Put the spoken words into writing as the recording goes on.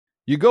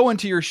You go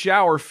into your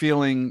shower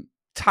feeling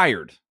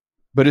tired,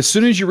 but as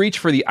soon as you reach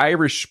for the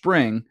Irish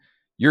Spring,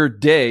 your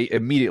day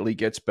immediately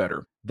gets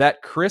better.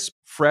 That crisp,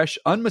 fresh,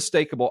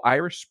 unmistakable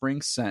Irish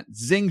Spring scent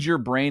zings your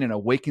brain and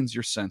awakens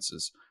your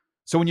senses.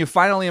 So when you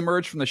finally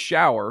emerge from the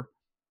shower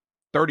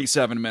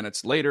 37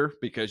 minutes later,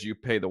 because you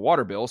pay the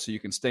water bill so you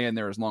can stay in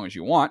there as long as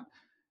you want,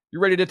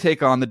 you're ready to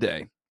take on the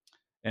day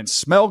and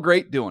smell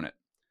great doing it.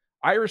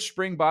 Irish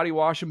Spring Body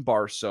Wash and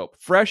Bar Soap.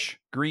 Fresh,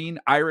 green,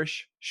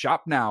 Irish.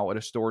 Shop now at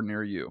a store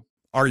near you.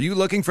 Are you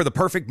looking for the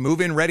perfect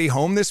move-in ready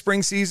home this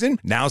spring season?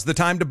 Now's the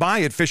time to buy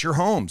at Fisher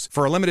Homes.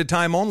 For a limited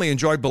time only,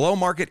 enjoy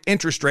below-market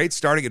interest rates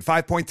starting at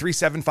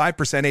 5.375%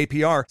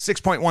 APR,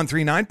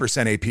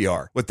 6.139%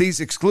 APR. With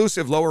these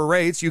exclusive lower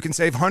rates, you can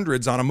save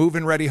hundreds on a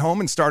move-in ready home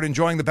and start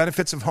enjoying the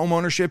benefits of home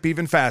ownership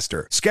even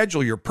faster.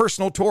 Schedule your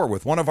personal tour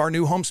with one of our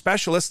new home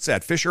specialists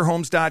at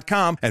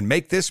FisherHomes.com and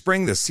make this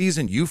spring the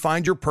season you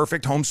find your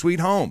perfect home sweet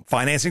home.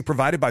 Financing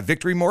provided by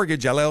Victory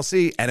Mortgage,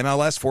 LLC,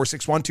 NMLS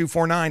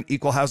 461249,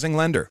 Equal Housing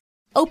Lender.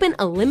 Open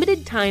a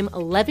limited-time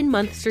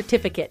 11-month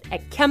certificate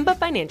at Kemba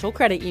Financial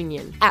Credit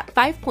Union. At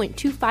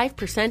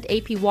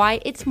 5.25%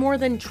 APY, it's more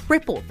than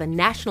triple the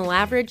national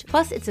average,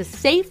 plus it's a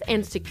safe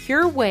and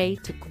secure way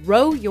to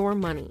grow your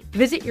money.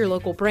 Visit your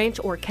local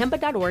branch or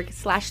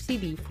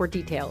kemba.org/CD for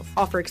details.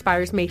 Offer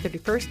expires May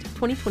 31st,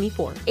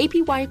 2024.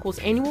 APY equals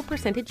annual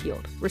percentage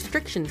yield.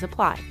 Restrictions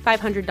apply.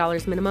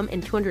 $500 minimum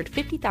and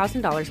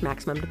 $250,000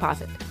 maximum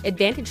deposit.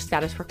 Advantage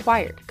status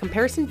required.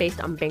 Comparison based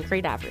on bank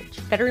rate average.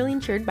 Federally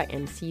insured by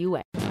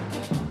NCUA.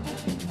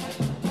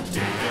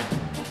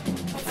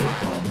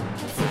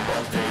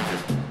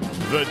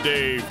 The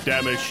Dave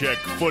Dameshek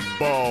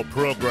Football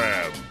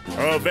Program.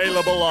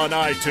 Available on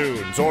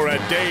iTunes or at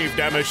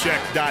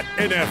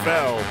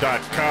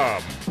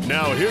davedameshek.nfl.com.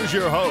 Now here's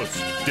your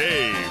host,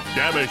 Dave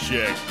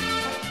Dameshek.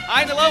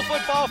 Hi, hello,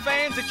 football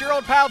fans. It's your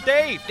old pal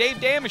Dave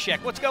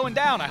Dameshek. What's going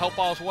down? I hope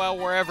all's well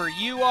wherever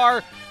you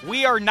are.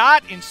 We are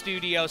not in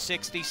Studio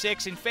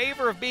 66 in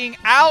favor of being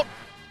out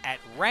at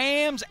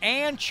Rams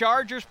and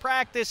Chargers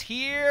practice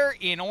here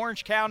in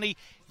Orange County,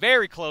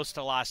 very close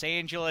to Los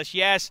Angeles.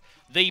 Yes,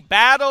 the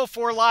battle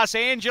for Los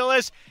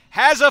Angeles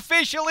has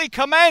officially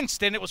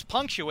commenced, and it was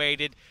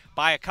punctuated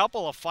by a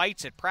couple of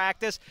fights at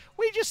practice.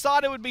 We just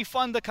thought it would be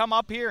fun to come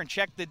up here and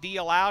check the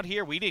deal out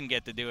here. We didn't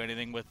get to do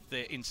anything with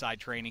the inside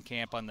training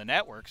camp on the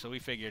network, so we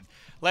figured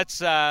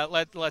let's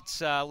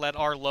let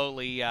our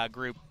lowly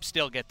group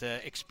still get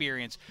to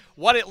experience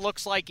what it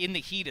looks like in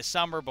the heat of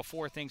summer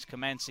before things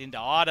commence into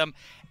autumn.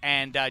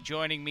 And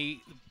joining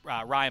me,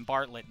 Ryan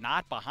Bartlett,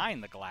 not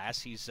behind the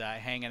glass. He's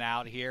hanging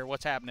out here.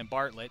 What's happening,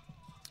 Bartlett?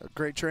 A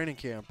great training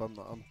camp.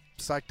 I'm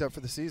psyched up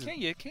for the season.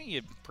 Can't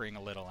you bring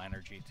a little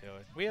energy to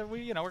it? We're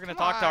going to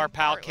talk to our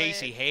pal Bartlett.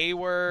 Casey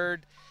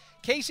Hayward.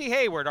 Casey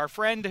Hayward, our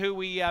friend who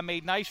we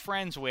made nice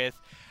friends with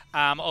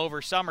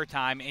over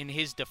summertime in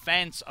his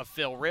defense of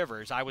Phil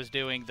Rivers. I was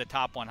doing the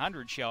Top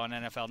 100 show on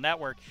NFL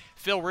Network.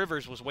 Phil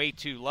Rivers was way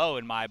too low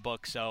in my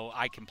book, so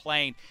I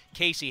complained.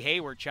 Casey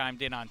Hayward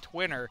chimed in on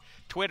Twitter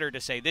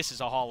to say this is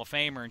a Hall of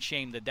Famer and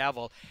shame the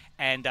devil.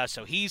 And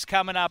so he's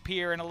coming up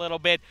here in a little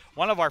bit.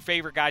 One of our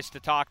favorite guys to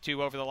talk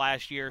to over the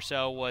last year or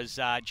so was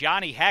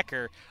Johnny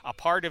Hekker, a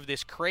part of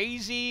this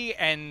crazy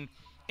and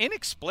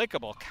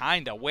inexplicable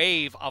kind of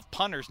wave of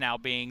punters now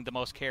being the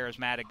most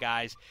charismatic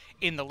guys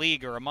in the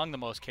league, or among the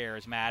most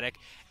charismatic.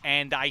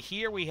 And I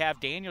hear we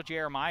have Daniel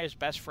Jeremiah's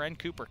best friend,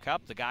 Cooper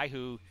Kupp, the guy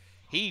who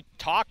he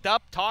talked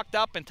up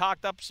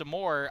some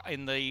more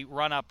in the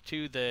run-up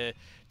to the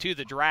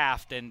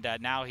draft, and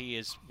now he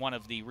is one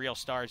of the real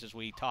stars as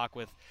we talk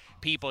with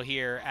people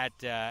here at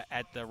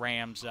the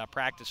Rams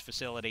practice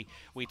facility.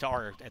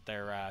 Or at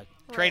their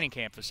training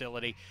camp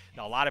facility.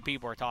 A lot of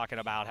people are talking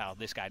about how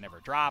this guy never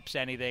drops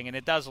anything, and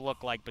it does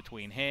look like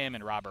between him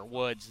and Robert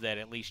Woods that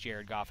at least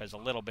Jared Goff has a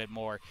little bit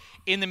more.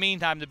 In the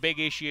meantime, the big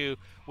issue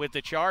with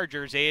the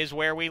Chargers is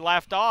where we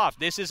left off.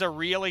 This is a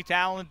really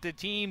talented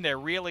team. They're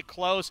really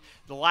close.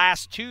 The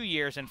last 2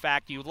 years, in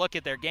fact, you look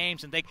at their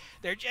games and think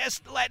they're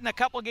just letting a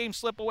couple games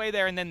slip away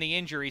there, and then the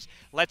injuries.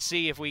 Let's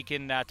see if we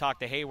can talk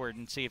to Hayward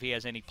and see if he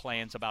has any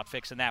plans about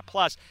fixing that.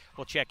 Plus,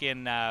 we'll check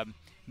in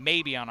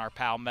maybe on our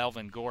pal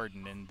Melvin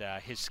Gordon and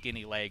his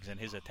skinny legs and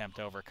his attempt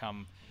to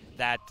overcome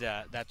that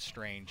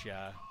strange,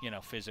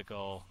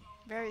 physical.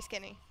 Very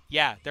skinny.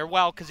 Yeah, they're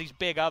because he's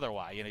big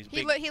otherwise. He's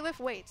big. He lifts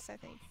weights, I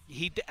think.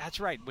 That's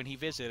right. When he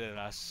visited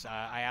us,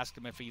 I asked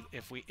him if he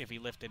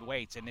lifted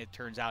weights, and it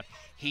turns out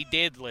he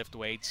did lift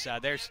weights.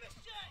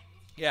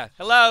 Yeah.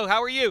 Hello.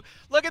 How are you?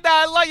 Look at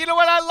that. You know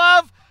what I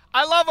love?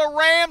 I love a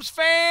Rams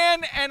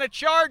fan and a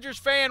Chargers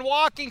fan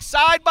walking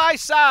side by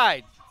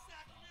side.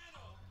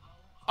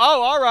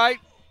 Oh, all right.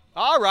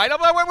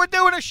 We're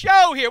doing a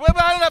show here.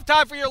 I don't have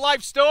time for your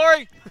life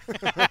story.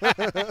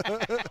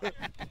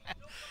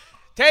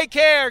 Take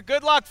care.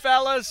 Good luck,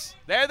 fellas.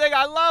 There they go.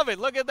 I love it.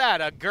 Look at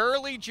that. A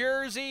Gurley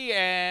jersey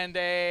and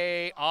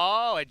a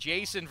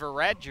Jason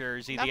Verrett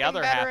jersey. Nothing the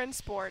other better half. in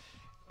sport.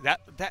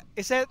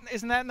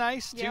 Isn't that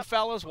nice? Yep. Two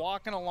fellas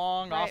walking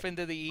along Right. off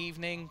into the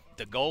evening.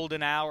 The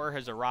golden hour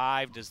has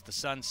arrived as the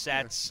sun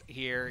sets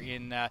here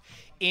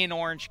in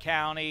Orange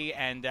County,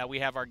 and we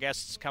have our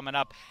guests coming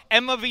up.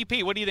 Emma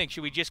VP, what do you think?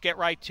 Should we just get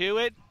right to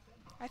it?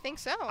 I think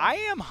so. I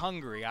am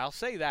hungry. I'll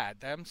say that.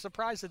 I'm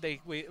surprised that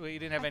we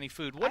didn't have any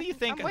food. What do you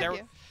think? I'm with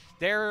you.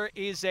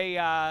 There's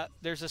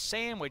a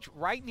sandwich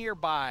right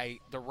nearby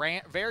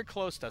very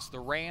close to us, the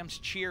Rams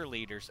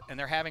cheerleaders, and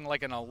they're having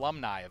like an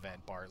alumni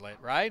event, Bartlett,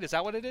 right? Is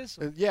that what it is?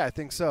 Yeah, I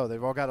think so.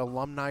 They've all got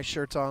alumni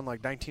shirts on,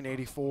 like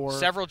 1984.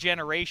 Several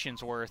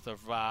generations worth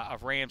of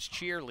Rams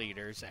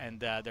cheerleaders,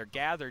 and they're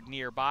gathered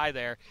nearby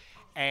there,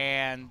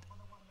 and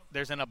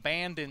there's an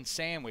abandoned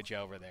sandwich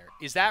over there.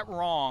 Is that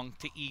wrong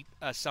to eat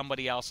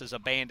somebody else's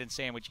abandoned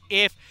sandwich?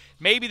 If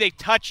maybe they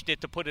touched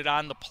it to put it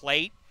on the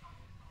plate,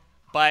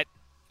 but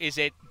is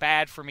it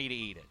bad for me to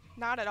eat it?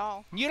 Not at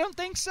all. You don't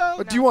think so?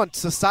 But do you want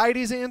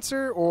society's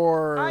answer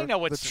or I know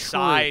what the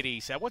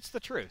society said. What's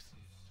the truth? truth?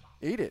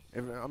 Eat it.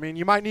 I mean,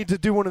 you might need to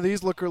do one of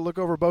these. Look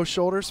over both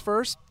shoulders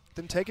first,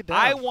 then take it down.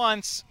 I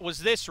once was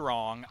this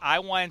wrong.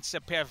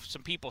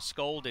 Some people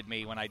scolded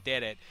me when I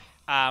did it.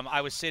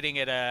 I was sitting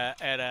at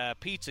a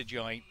pizza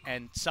joint,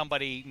 and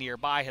somebody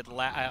nearby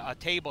a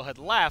table had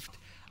left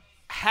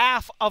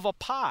half of a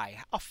pie,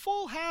 a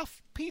full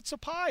half pizza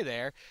pie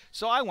there.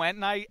 So I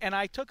went and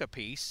I took a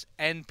piece,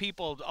 and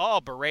people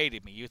all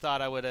berated me. You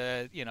thought I would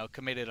have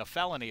committed a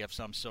felony of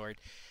some sort.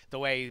 The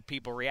way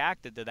people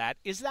reacted to that.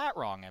 Is that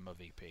wrong, Emma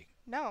VP?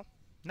 No.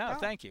 No,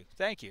 thank you.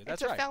 That's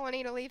it's right. a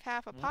felony to leave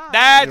half a pie.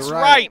 That's You're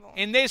right. right.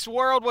 In this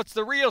world, what's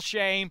the real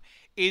shame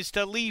is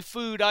to leave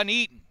food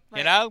uneaten,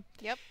 you know?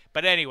 Yep.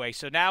 But anyway,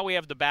 so now we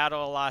have the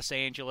Battle of Los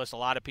Angeles. A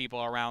lot of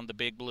people around the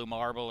Big Blue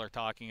Marble are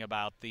talking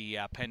about the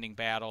pending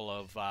battle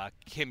of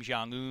Kim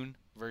Jong-un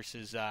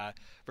versus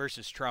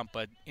Trump.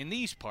 But in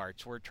these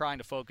parts, we're trying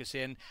to focus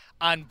in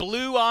on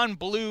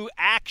blue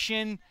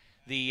action.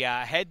 The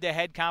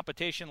head-to-head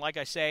competition, like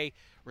I say,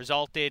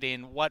 resulted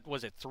in,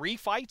 3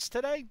 fights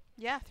today?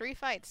 Yeah, 3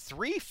 fights.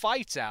 3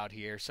 fights out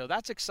here, so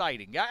that's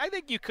exciting. I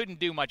think you couldn't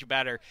do much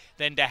better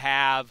than to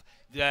have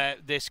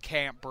this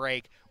camp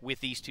break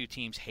with these two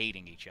teams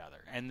hating each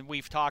other. And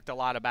we've talked a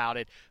lot about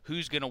it,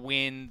 who's going to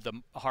win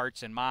the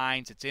hearts and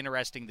minds. It's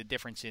interesting the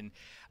difference in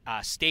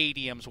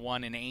stadiums,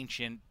 one an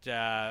ancient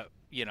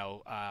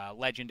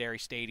legendary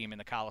stadium in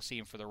the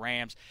Coliseum for the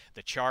Rams,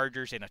 the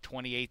Chargers in a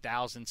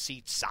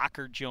 28,000-seat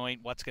soccer joint.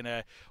 What's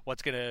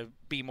gonna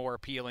be more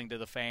appealing to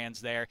the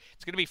fans there?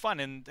 It's gonna be fun,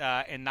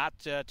 and not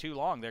too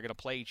long. They're gonna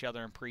play each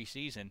other in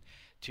preseason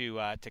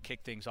to kick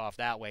things off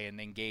that way and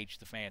engage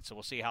the fans. So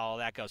we'll see how all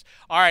that goes.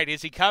 All right,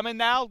 is he coming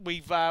now?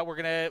 We're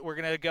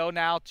gonna go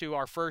now to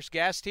our first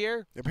guest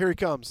here. Yep, here he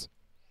comes.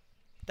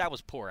 That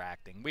was poor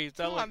acting.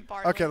 Come on,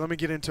 Bartley. Okay, let me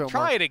get into it.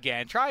 Try it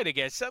again.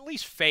 It's at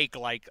least fake.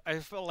 Like I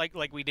feel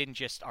like we didn't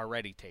just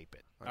already tape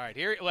it. All right,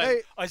 here.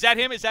 Hey. Is that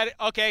him? Is that it?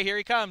 Okay? Here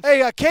he comes.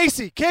 Hey,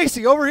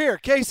 Casey, over here.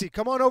 Casey,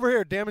 come on over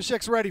here.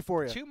 Damashek's ready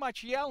for you. Too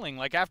much yelling.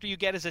 Like after you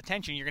get his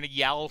attention, you're gonna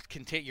yell.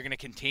 You're gonna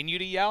continue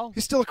to yell.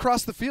 He's still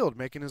across the field,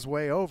 making his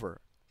way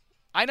over.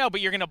 I know, but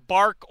you're gonna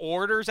bark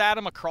orders at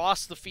him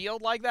across the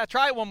field like that.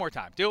 Try it one more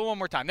time. Do it one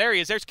more time. There he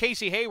is. There's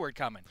Casey Hayward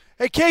coming.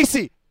 Hey,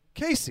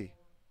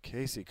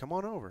 Casey, come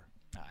on over.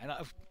 I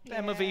know.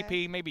 Emma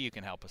VP, maybe you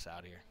can help us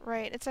out here.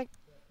 Right. It's like,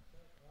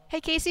 hey,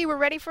 Casey, we're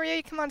ready for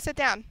you. Come on, sit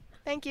down.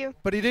 Thank you.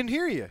 But he didn't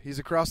hear you. He's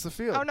across the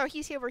field. Oh, no,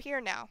 he's over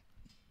here now.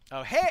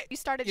 Oh, hey. You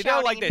started You do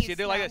shouting. it like and this. You he's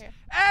do it like now this. here.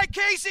 Hey,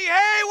 Casey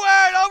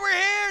Hayward, over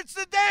here. It's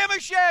the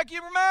Damashek. You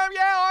remember?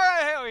 Yeah, all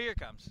right. Oh, here it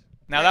comes.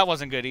 Now, that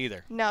wasn't good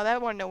either. No,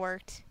 that wouldn't have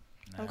worked.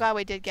 I'm glad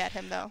we did get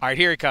him, though. All right,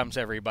 here he comes,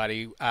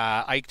 everybody.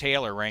 Ike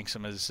Taylor ranks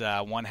him as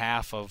one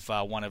half of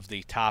one of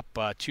the top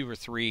 2 or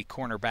 3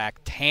 cornerback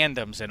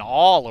tandems in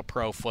all of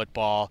pro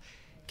football.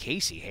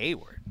 Casey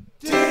Hayward.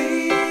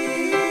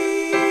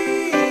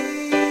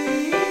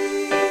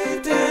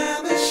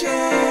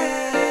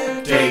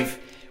 Dave.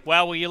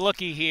 Well, will you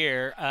looky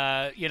here?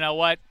 You know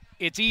what?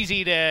 It's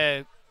easy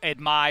to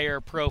admire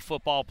pro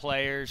football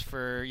players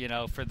for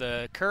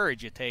the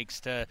courage it takes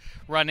to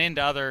run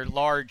into other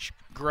large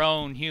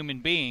grown human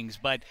beings,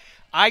 but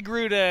I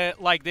grew to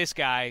like this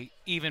guy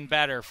even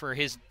better for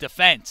his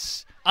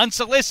defense,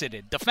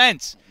 unsolicited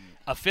defense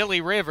of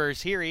Philly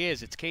Rivers. Here he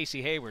is. It's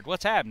Casey Hayward.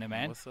 What's happening,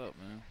 man? What's up,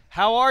 man?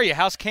 How are you?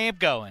 How's camp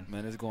going?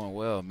 Man, it's going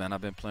well, man.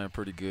 I've been playing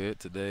pretty good.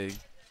 Today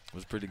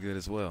was pretty good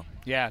as well.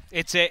 Yeah,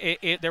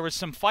 there was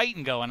some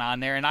fighting going on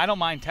there, and I don't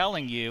mind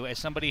telling you, as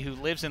somebody who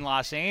lives in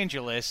Los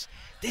Angeles,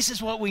 this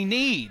is what we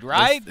need,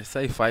 right? They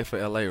say fight for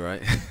L.A.,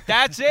 right?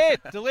 That's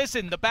it.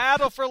 Listen, the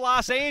battle for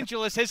Los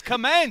Angeles has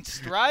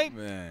commenced, right?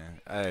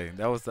 Man, hey,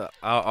 that was our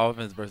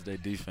offense versus their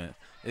defense.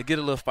 It get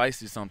a little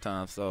feisty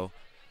sometimes, so,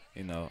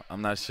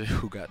 I'm not sure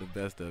who got the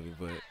best of it.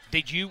 But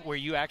Were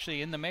you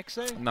actually in the mix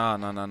there? No.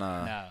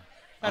 No.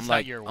 That's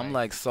not your way. I'm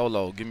like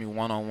solo. Give me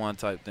one-on-one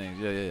type things.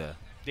 Yeah.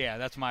 Yeah,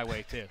 that's my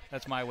way, too.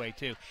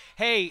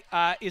 Hey,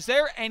 is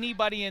there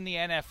anybody in the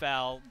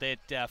NFL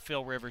that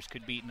Phil Rivers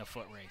could beat in a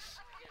foot race?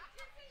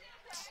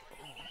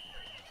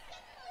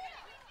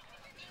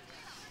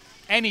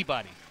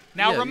 Anybody?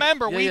 Now,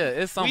 remember, we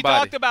somebody.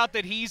 talked about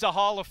that he's a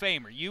Hall of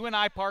Famer. You and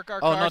I park our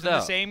cars in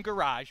the same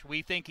garage.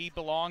 We think he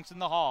belongs in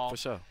the Hall. For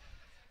sure.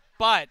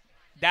 But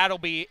that'll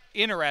be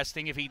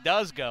interesting if he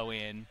does go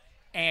in,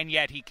 and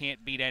yet he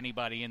can't beat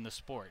anybody in the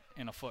sport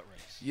in a foot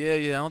race. Yeah,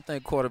 I don't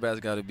think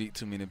quarterbacks got to beat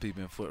too many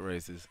people in foot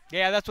races.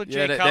 Yeah, that's what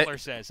Jay Cutler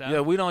says. Huh?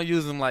 Yeah, we don't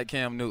use him like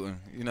Cam Newton.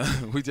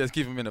 We just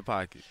keep him in the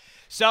pocket.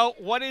 So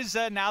what is,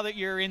 now that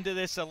you're into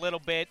this a little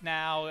bit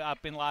now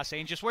up in Los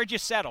Angeles, where'd you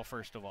settle,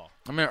 first of all?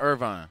 I'm in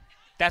Irvine.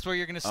 That's where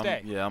you're going to stay?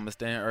 I'm going to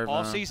stay in Irvine.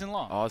 All season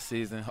long? All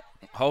season,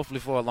 hopefully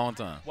for a long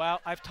time. Well,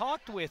 I've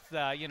talked with,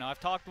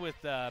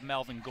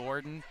 Melvin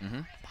Gordon. Mm-hmm.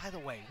 By the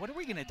way, what are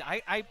we going to do?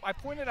 I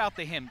pointed out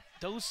to him,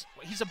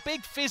 he's a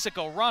big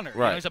physical runner.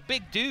 Right. He's a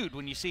big dude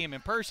when you see him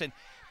in person,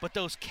 but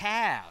those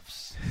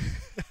calves,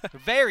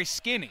 they're very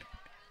skinny.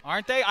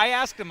 Aren't they? I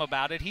asked him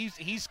about it.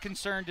 He's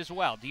concerned as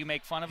well. Do you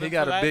make fun of him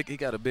for that? He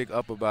got a big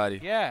upper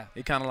body. Yeah.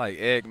 He kind of like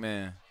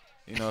Eggman,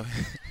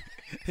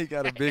 He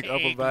got a big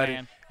upper body.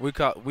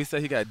 We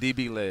say he got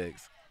DB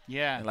legs.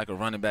 Yeah. And like a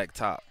running back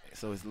top.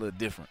 So it's a little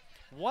different.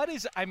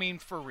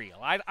 For real,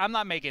 I'm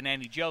not making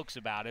any jokes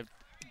about it.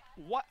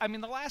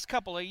 The last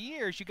couple of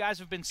years, you guys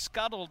have been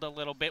scuttled a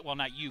little bit. Well,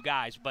 not you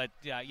guys, but,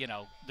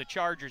 the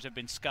Chargers have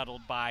been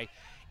scuttled by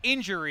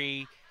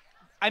injury.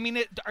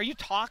 Are you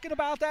talking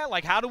about that?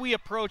 Like, how do we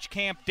approach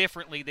camp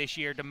differently this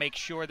year to make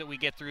sure that we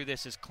get through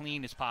this as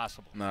clean as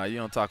possible? Nah, you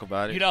don't talk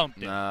about it. You don't?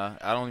 Nah,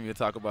 I don't even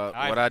talk about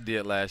what I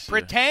did last year.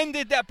 Pretend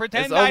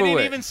I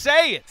didn't even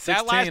say it.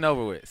 16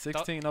 over with.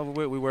 16 over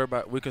with.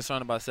 We're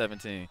concerned about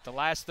 17. The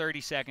last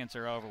 30 seconds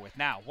are over with.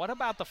 Now, what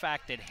about the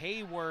fact that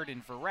Hayward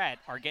and Verrett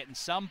are getting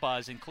some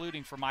buzz,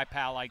 including for my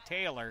pal Ike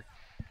Taylor,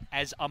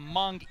 as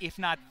among, if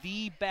not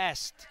the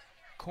best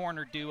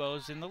corner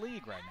duos in the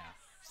league right now?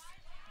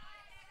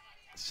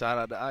 Shout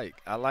out to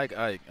Ike. I like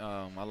Ike.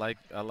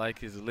 I like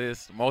his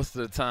list. Most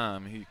of the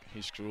time,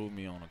 he screwed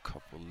me on a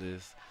couple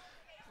lists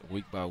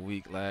week by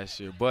week last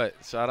year. But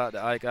shout out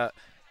to Ike.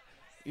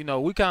 We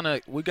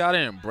gotta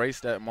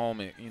embrace that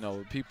moment.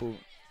 People,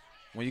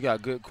 when you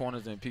got good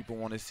corners and people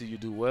want to see you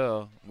do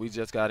well, we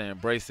just gotta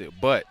embrace it.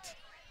 But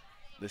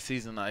the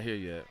season not here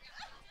yet.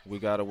 We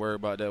gotta worry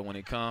about that when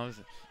it comes.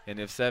 And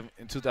if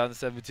in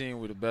 2017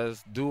 we're the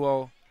best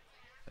duo,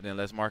 and then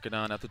let's mark it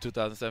down after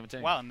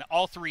 2017. Well, and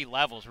all three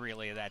levels,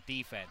 really, of that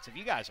defense. If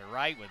you guys are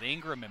right with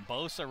Ingram and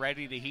Bosa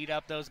ready to heat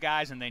up those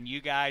guys, and then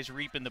you guys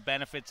reaping the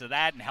benefits of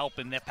that and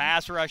helping the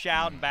pass rush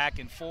out and back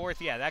and forth,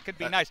 yeah, that could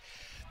be nice.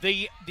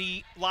 The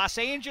Los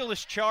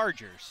Angeles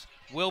Chargers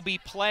will be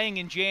playing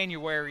in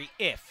January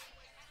if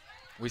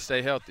we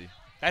stay healthy.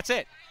 That's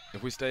it.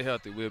 If we stay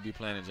healthy, we'll be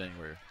playing in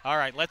January. All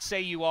right, let's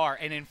say you are.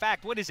 And, in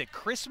fact, what is it,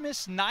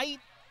 Christmas night?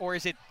 Or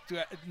is it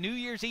New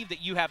Year's Eve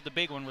that you have the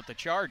big one with the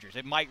Chargers?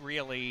 It might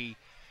really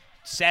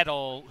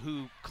settle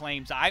who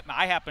claims. I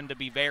happen to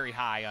be very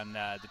high on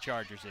the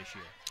Chargers this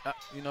year.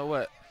 You know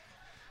what?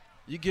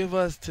 You give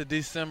us to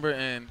December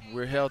and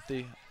we're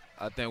healthy,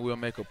 I think we'll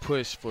make a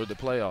push for the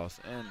playoffs.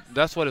 And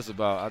that's what it's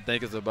about. I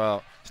think it's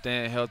about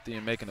staying healthy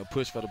and making a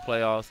push for the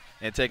playoffs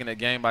and taking it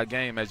game by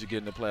game as you get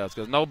in the playoffs,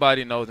 because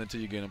nobody knows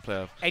until you get in the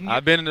playoffs.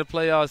 I've been in the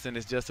playoffs, and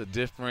it's just a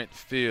different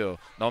feel,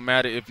 no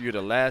matter if you're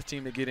the last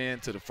team to get in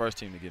to the first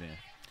team to get in.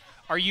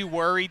 Are you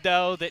worried,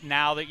 though, that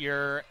now that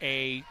you're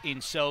in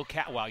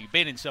SoCal, well, you've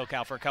been in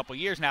SoCal for a couple of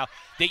years now,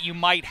 that you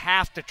might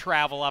have to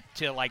travel up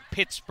to, like,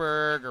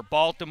 Pittsburgh or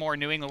Baltimore,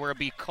 New England, where it'll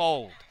be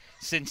cold,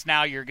 since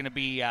now you're going to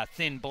be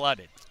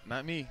thin-blooded?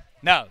 Not me.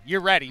 No,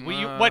 you're ready.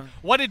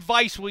 What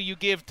advice will you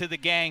give to the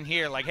gang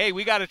here? Like, hey,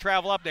 we got to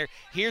travel up there.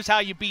 Here's how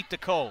you beat the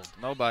cold.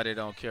 Nobody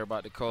don't care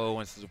about the cold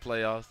once it's the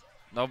playoffs.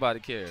 Nobody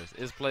cares.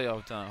 It's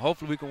playoff time.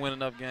 Hopefully we can win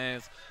enough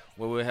games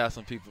where we'll have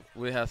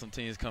some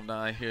teams come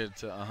down here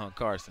to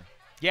Carson.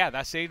 Yeah,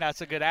 that's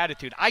a good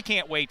attitude. I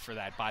can't wait for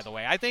that, by the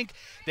way. I think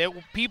that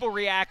people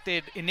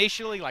reacted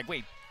initially like,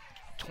 wait,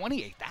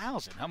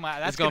 28,000.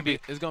 It's gonna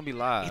be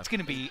live. It's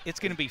gonna be fantastic. It's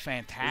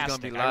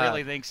gonna be live. I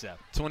really think so.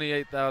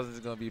 28,000 is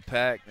gonna be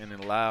packed and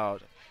then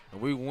loud.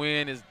 And we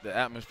win, the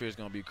atmosphere is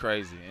gonna be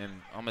crazy, and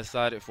I'm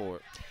excited for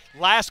it.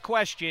 Last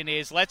question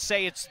is: let's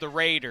say it's the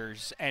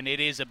Raiders, and it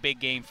is a big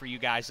game for you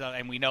guys,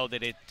 and we know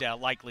that it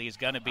likely is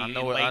going to be in late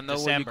December. I know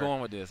where you're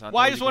going with this.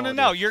 I just want to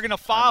know. You're going to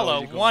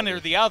follow one or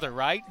the other,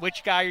 right?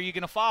 Which guy are you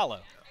going to follow?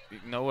 You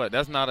know what?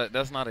 That's not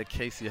a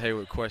Casey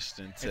Hayward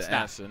question to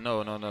answer.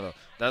 No.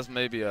 That's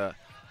maybe a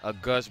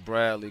Gus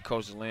Bradley,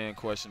 Coach Lynn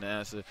question to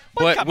answer.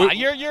 But come on,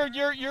 you're a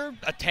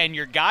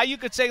tenured guy. You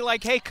could say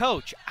like, "Hey,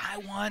 Coach, I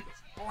want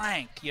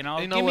blank." Give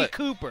me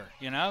Cooper.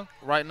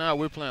 Right now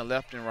we're playing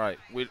left and right.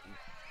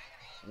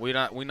 We're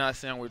not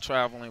saying we're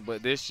traveling,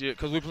 but this year,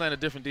 because we're playing a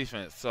different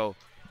defense, so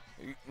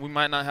we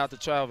might not have to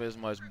travel as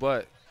much.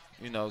 But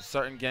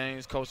certain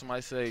games, coach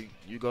might say,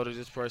 "You go to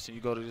this person,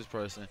 you go to this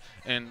person,"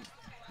 and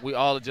we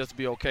all just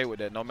be okay with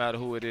that, no matter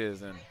who it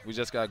is. And we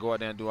just gotta go out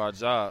there and do our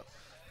job,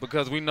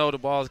 because we know the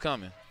ball's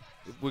coming.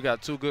 We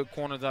got two good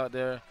corners out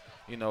there.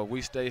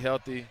 We stay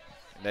healthy.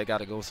 they got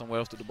to go somewhere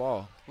else to the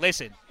ball.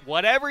 Listen,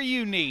 whatever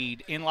you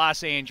need in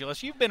Los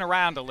Angeles, you've been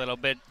around a little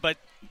bit, but,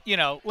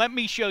 let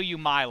me show you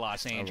my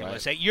Los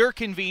Angeles. Right. At your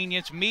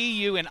convenience, me,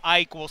 you, and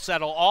Ike will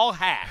settle all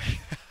hash.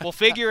 We'll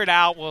figure it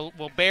out.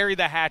 We'll bury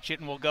the hatchet,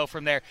 and we'll go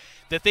from there.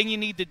 The thing you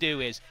need to do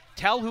is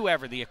tell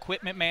whoever, the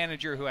equipment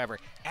manager, whoever,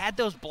 add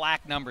those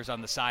black numbers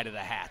on the side of the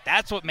hat.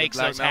 That's what makes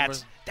those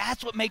hats.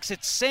 That's what makes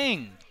it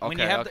sing. Okay, when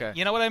you have okay.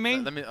 you know what I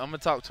mean? I'm gonna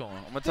talk to him.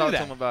 I'm gonna talk to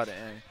him about it.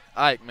 And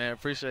Ike, man,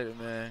 appreciate it,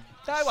 man.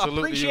 I Salute to you,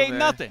 appreciate man.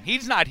 nothing.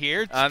 He's not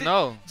here. I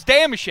know. It's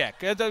Damashek.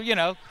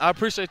 I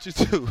appreciate you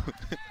too.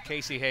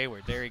 Casey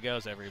Hayward. There he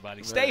goes,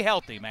 everybody. Stay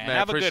healthy, man. Man,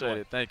 Have a good appreciate one.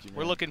 it. Thank you, man.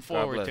 We're looking God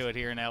forward bless. to it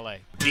here in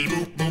L.A.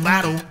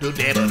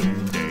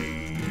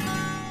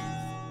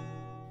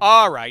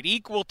 All right,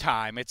 equal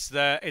time. It's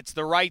the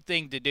right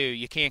thing to do.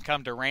 You can't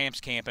come to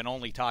Rams camp and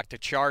only talk to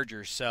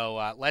Chargers.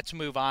 So let's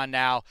move on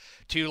now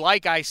to,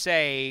 like I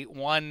say,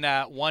 one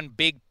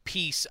big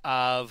piece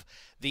of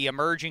the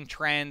emerging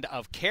trend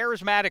of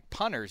charismatic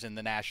punters in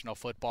the National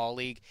Football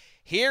League.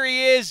 Here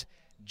he is,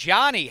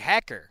 Johnny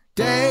Hekker.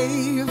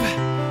 Dave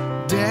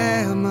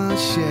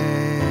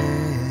Damashek.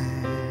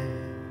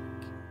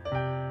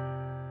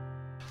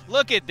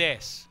 Look at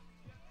this.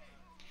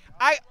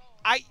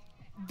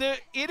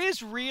 It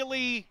has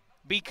really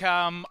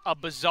become a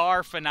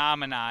bizarre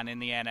phenomenon in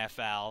the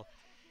NFL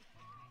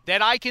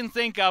that I can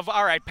think of.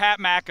 All right, Pat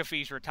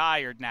McAfee's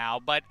retired now,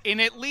 but in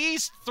at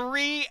least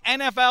 3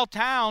 NFL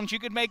towns, you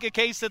could make a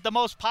case that the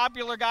most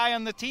popular guy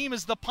on the team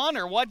is the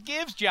punter. What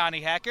gives,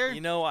 Johnny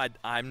Hekker?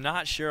 I'm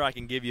not sure I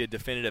can give you a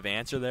definitive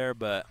answer there,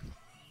 but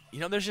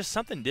there's just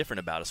something different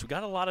about us. We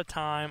got a lot of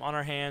time on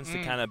our hands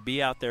to kind of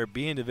be out there,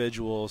 be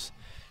individuals,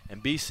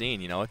 and be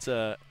seen. It's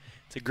a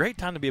great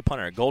time to be a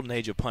punter, a golden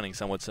age of punting,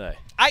 some would say.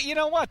 You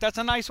know what? That's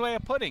a nice way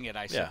of putting it,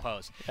 I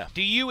suppose. Yeah.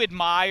 Do you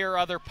admire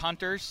other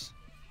punters?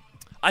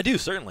 I do,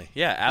 certainly.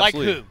 Yeah,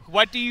 absolutely. Like who?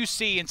 What do you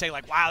see and say,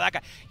 like, wow, that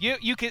guy?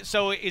 You can.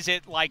 So is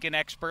it like an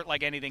expert,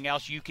 like anything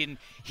else? You can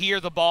hear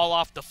the ball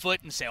off the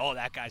foot and say, oh,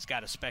 that guy's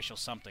got a special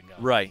something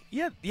going. Right.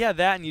 Yeah,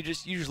 that, and you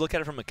just look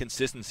at it from a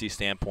consistency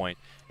standpoint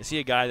and see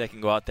a guy that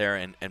can go out there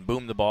and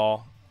boom the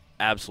ball.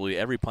 Absolutely.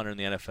 Every punter in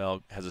the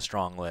NFL has a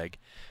strong leg.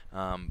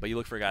 But you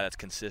look for a guy that's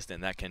consistent,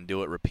 that can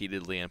do it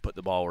repeatedly and put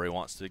the ball where he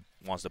wants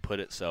to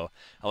put it. So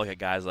I look at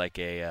guys like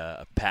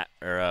Pat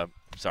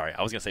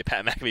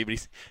McAfee,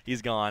 but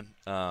he's gone.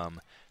 But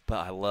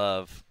I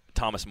love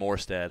Thomas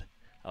Morstead.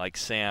 I like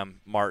Sam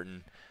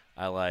Martin.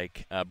 I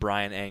like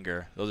Brian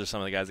Anger. Those are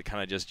some of the guys that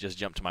kind of just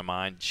jump to my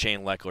mind. Shane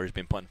Leckler has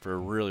been punting for a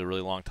really,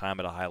 really long time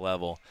at a high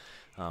level.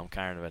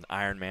 Kind of an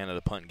Iron Man of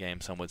the punt game,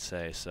 some would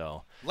say.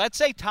 So let's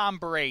say Tom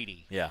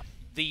Brady. Yeah.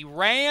 The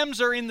Rams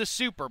are in the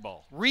Super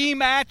Bowl.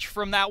 Rematch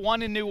from that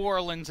one in New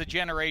Orleans a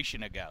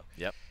generation ago.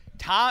 Yep.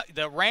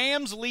 The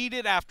Rams lead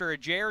it after a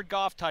Jared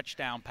Goff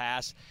touchdown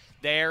pass.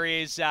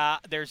 There's a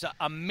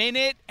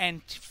minute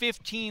and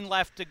 15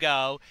 left to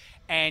go,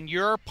 and you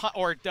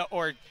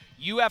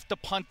have to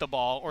punt the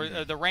ball, or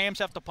the Rams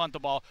have to punt the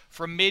ball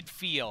from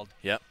midfield.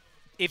 Yep.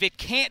 If it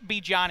can't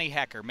be Johnny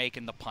Hekker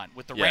making the punt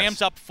with the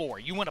Rams up 4,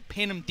 you want to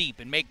pin him deep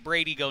and make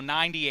Brady go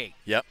 98.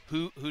 Yep.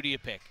 Who do you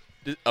pick?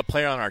 A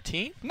player on our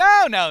team?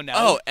 No.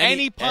 Oh,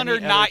 any punter,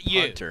 any not other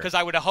you. punter. Because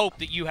I would hope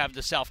that you have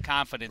the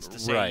self-confidence to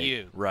say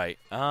you. Right.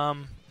 I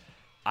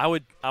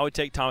would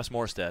take Thomas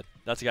Morstead.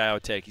 That's the guy I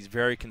would take. He's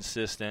very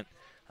consistent.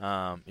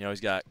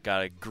 He's got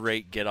a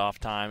great get-off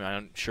time.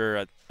 I'm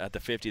sure at the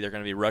 50 they're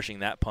going to be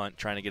rushing that punt,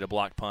 trying to get a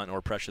block punt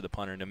or pressure the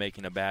punter into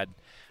making a bad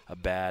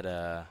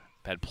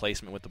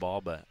placement with the ball.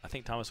 But I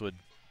think Thomas would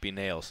be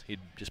nails. He'd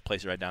just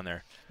place it right down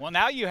there. Well,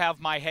 now you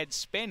have my head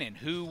spinning.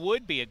 Who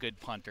would be a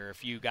good punter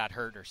if you got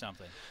hurt or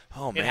something?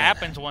 Oh, man. It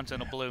happens once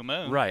in a blue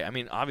moon. Right. I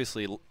mean,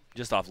 obviously,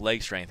 just off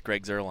leg strength,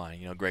 Greg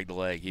Zuerlein, Greg the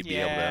leg, he'd be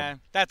able to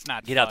that's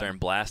not get fun. out there and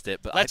blast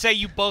it. But let's say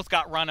you both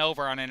got run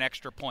over on an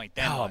extra point.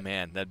 Then what?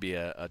 Man, that'd be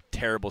a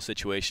terrible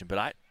situation.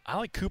 But I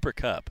like Cooper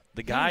Kupp.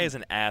 The guy is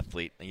an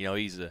athlete.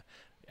 He's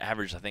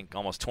averaged, I think,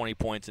 almost 20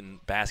 points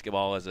in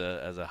basketball as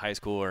a high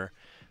schooler.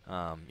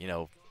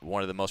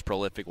 One of the most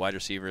prolific wide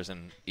receivers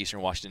in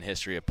Eastern Washington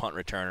history, a punt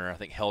returner. I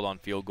think held on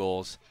field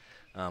goals.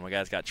 A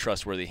guy's got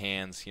trustworthy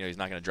hands. He's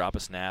not going to drop a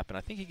snap, and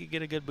I think he could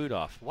get a good boot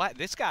off. What?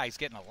 This guy's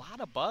getting a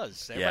lot of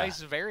buzz.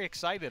 Everybody's very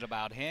excited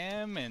about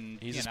him,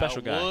 and he's a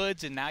special guy.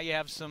 Woods, and now you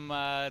have some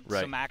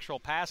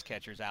actual pass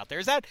catchers out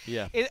there.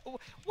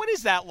 What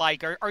is that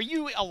like? Are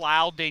you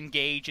allowed to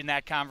engage in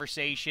that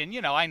conversation?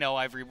 I know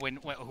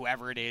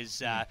whoever it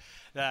is.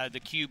 The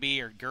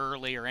QB or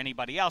Gurley or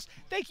anybody else,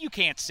 you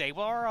can't say,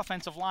 well, our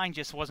offensive line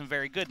just wasn't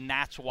very good, and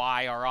that's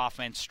why our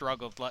offense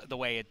struggled the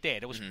way it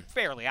did. It was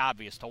fairly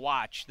obvious to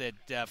watch that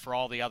for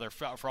all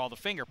the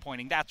finger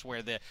pointing, that's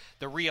where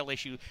the real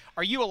issue.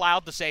 Are you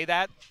allowed to say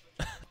that?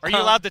 Are you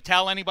allowed to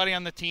tell anybody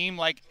on the team,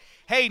 like,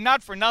 hey,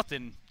 not for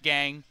nothing,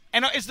 gang?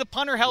 And is the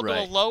punter held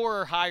to a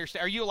lower or higher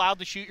standard? Are you allowed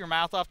to shoot your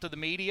mouth off to the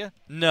media?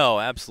 No,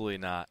 absolutely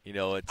not.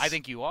 I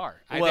think you are.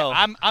 Well,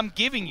 I'm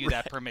giving you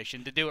that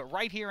permission to do it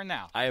right here and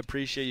now. I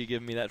appreciate you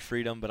giving me that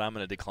freedom, but I'm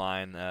going to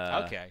decline.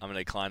 Okay. I'm going to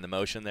decline the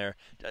motion there.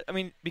 I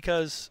mean,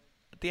 because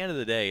at the end of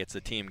the day, it's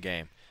a team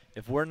game.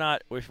 if we're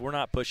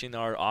not pushing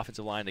our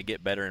offensive line to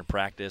get better in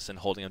practice and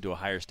holding them to a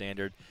higher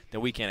standard,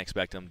 then we can't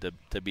expect them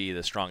to be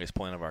the strongest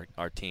point of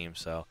our team.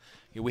 So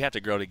we have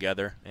to grow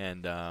together,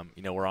 and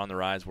we're on the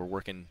rise. We're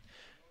working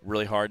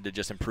really hard to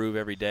just improve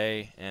every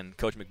day, and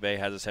Coach McVay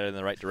has us headed in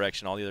the right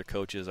direction. All the other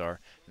coaches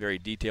are very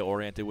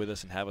detail-oriented with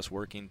us and have us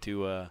working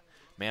to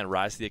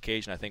rise to the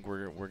occasion. I think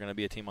we're going to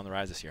be a team on the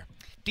rise this year.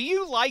 Do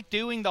you like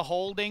doing the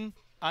holding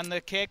on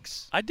the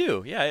kicks? I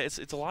do. Yeah, it's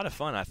a lot of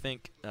fun. I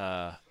think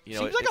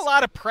seems like a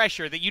lot of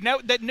pressure that you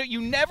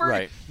never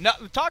right.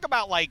 Talk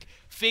about like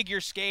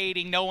figure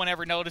skating. No one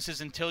ever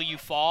notices until you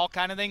fall,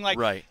 kind of thing. Like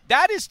right.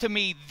 That is to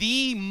me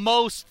the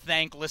most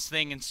thankless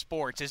thing in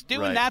sports is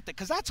doing right. that,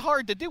 because that's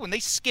hard to do when they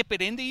skip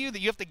it into you. That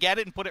you have to get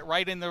it and put it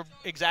right in the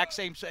exact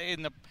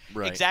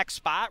right. exact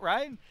spot,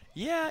 right?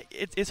 Yeah,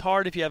 it's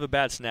hard if you have a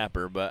bad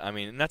snapper, but I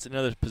mean, and that's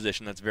another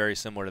position that's very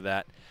similar to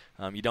that.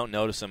 You don't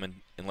notice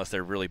them unless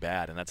they're really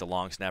bad, and that's a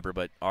long snapper.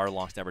 But our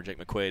long snapper, Jake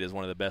McQuaid, is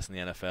one of the best in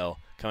the NFL,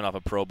 coming off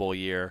a Pro Bowl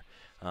year,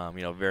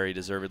 very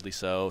deservedly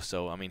so.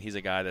 So, I mean, he's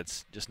a guy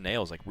that's just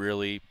nails, like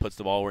really puts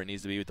the ball where it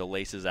needs to be with the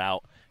laces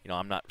out.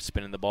 I'm not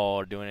spinning the ball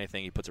or doing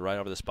anything. He puts it right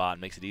over the spot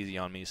and makes it easy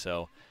on me.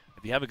 So,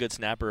 if you have a good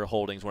snapper,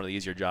 holding is one of the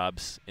easier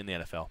jobs in the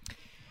NFL.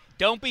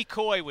 Don't be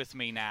coy with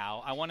me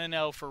now. I want to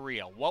know for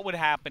real. What would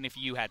happen if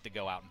you had to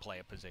go out and play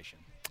a position?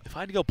 If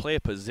I had to go play a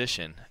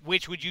position.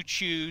 Which would you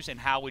choose, and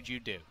how would you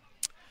do?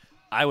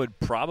 I would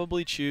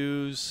probably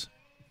choose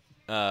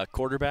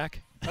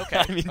quarterback. Okay.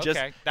 I mean,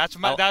 okay. That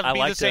would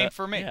be the same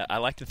for me. Yeah, I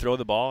like to throw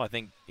the ball. I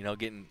think,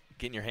 getting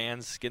your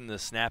hands, getting the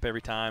snap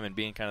every time and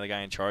being kind of the guy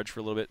in charge for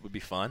a little bit would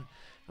be fun.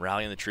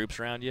 Rallying the troops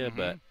around you.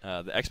 Mm-hmm.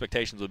 But the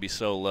expectations would be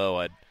so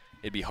low,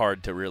 it'd be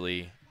hard to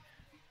really,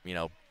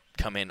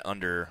 come in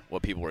under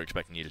what people were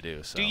expecting you to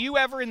do. So. Do you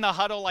ever in the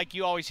huddle, like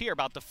you always hear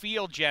about the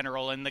field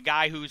general and the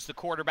guy who's the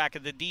quarterback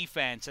of the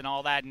defense and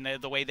all that, and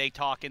the way they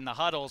talk in the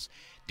huddles,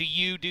 do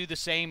you do the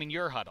same in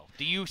your huddle?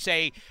 Do you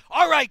say,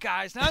 all right,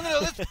 guys, now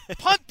let's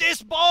punt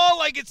this ball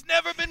like it's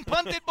never been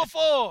punted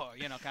before,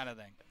 kind of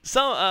thing?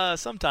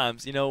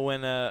 Sometimes,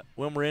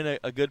 when we're in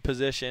a good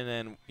position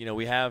and,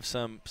 we have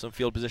some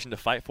field position to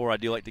fight for, I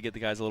do like to get the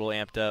guys a little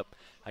amped up.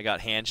 I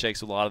got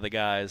handshakes with a lot of the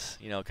guys,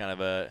 kind of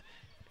a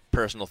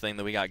personal thing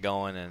that we got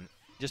going, and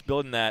just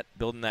building that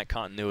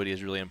continuity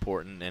is really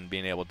important, and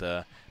being able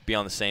to be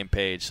on the same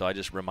page. So I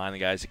just remind the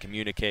guys to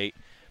communicate,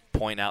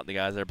 point out the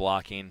guys they're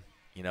blocking,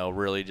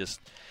 really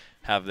just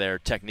have their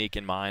technique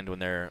in mind when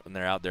they're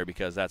out there,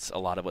 because that's a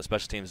lot of what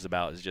special teams is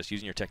about, is just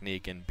using your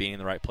technique and being in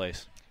the right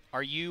place.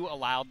 Are you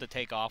allowed to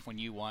take off when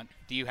you want?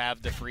 Do you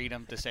have the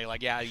freedom to say,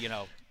 like, yeah,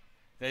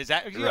 is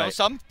that right.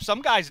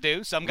 Some guys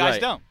do, some guys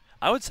right. don't.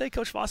 I would say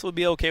Coach Fossil would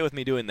be okay with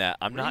me doing that.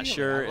 I'm really? Not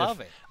sure. I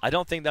love it. I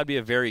don't think that'd be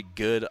a very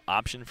good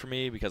option for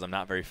me, because I'm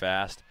not very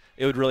fast.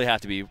 It would really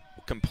have to be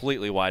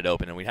completely wide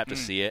open, and we'd have to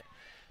see it.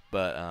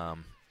 But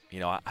I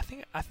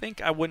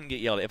think I wouldn't get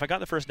yelled at. If I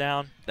got the first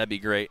down, that'd be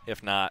great.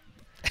 If not,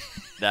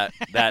 that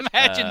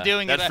imagine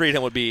doing that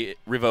freedom would be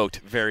revoked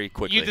very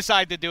quickly. You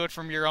decide to do it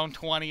from your own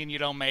 20 and you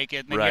don't make it,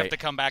 and then right. you have to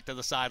come back to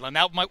the sideline.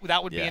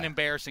 That would be an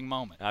embarrassing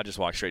moment. I'll just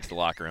walk straight to the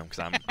locker room because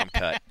I'm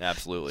cut.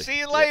 Absolutely. See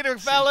you later,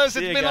 fellas. See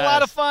it's you been guys. a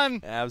lot of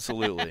fun.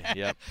 Absolutely.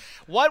 Yep.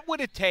 What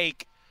would it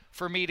take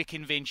for me to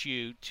convince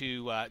you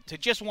to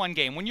just one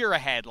game when you're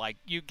ahead, like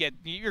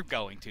you're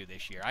going to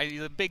this year?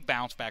 The big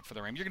bounce back for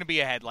the Rams. You're going to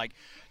be ahead,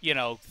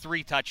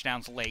 3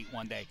 touchdowns late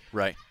one day.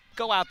 Right.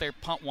 Go out there,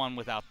 punt one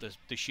without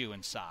the shoe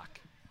and sock.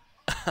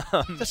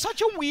 It's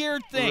such a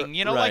weird thing,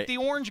 right. like the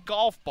orange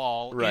golf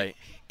ball. Right.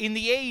 In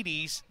the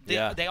 80s,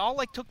 they all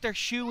took their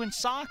shoe and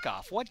sock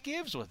off. What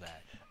gives with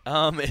that?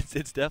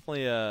 It's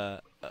definitely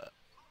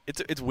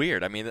it's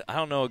weird. I mean, I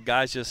don't know,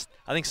 guys.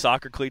 I think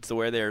soccer cleats, the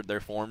way they're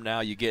formed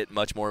now, you get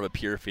much more of a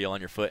pure feel on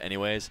your foot,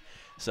 anyways.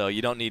 So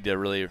you don't need to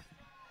really,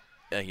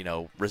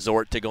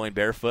 resort to going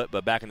barefoot.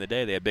 But back in the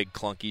day, they had big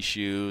clunky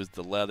shoes.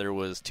 The leather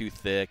was too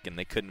thick, and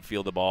they couldn't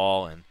feel the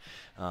ball. And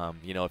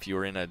if you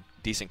were in a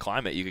decent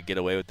climate, you could get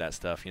away with that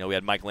stuff. We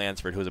had Mike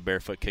Lansford, who was a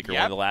barefoot kicker,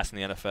 one of the last in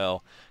the NFL.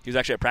 He was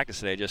actually at practice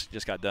today.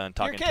 Just got done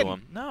talking to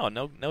him.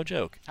 No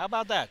joke. How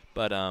about that?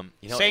 But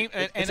same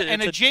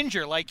and a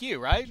ginger like you,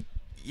 right?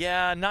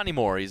 Yeah, not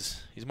anymore.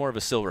 He's more of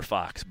a silver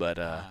fox, but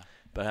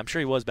I'm sure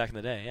he was back in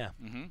the day. Yeah.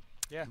 Mm-hmm.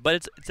 Yeah. But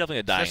it's definitely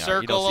a dying art. It's a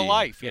circle of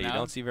life. You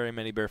don't see very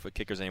many barefoot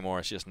kickers anymore.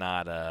 It's just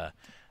not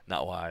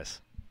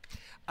wise.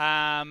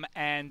 But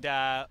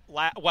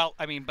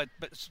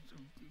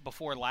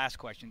before the last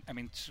question,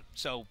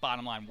 so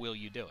bottom line, will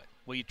you do it?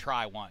 Will you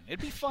try one? It'd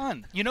be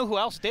fun. You know who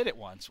else did it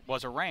once?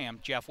 Was a Ram,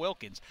 Jeff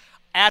Wilkins,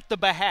 at the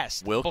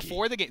behest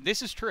before the game.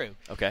 This is true.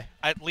 Okay.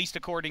 At least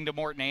according to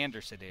Morton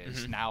Anderson,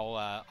 is now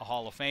a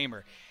Hall of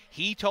Famer.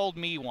 He told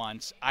me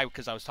once,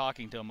 because I was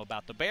talking to him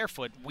about the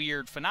barefoot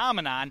weird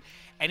phenomenon,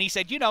 and he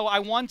said, I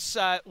once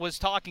was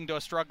talking to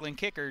a struggling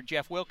kicker,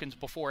 Jeff Wilkins,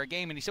 before a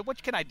game, and he said,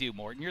 what can I do,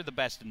 Morton? You're the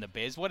best in the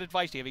biz. What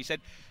advice do you have? He said,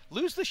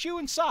 lose the shoe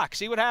and sock.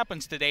 See what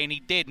happens today. And he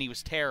did, and he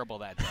was terrible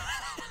that day.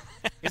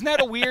 Isn't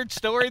that a weird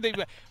story?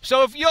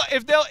 So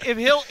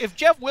if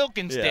Jeff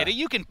Wilkins did it,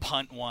 you can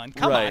punt one.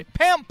 Come on,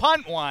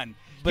 punt one.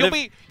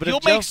 You'll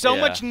make so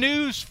much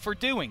news for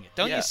doing it,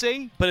 don't you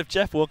see? But if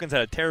Jeff Wilkins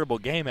had a terrible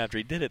game after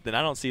he did it, then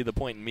I don't see the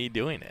point in me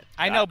doing it.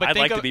 I know, but I'd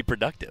like to be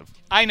productive.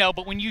 I know,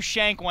 but when you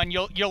shank one,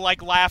 you'll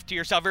like laugh to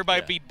yourself.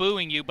 Everybody will be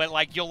booing you, but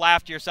like you'll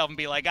laugh to yourself and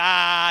be like,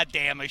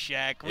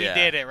 Damashek, we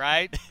did it,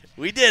 right?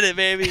 We did it,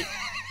 baby.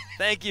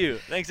 Thank you.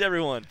 Thanks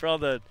everyone for all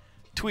the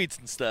tweets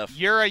and stuff.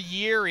 You're a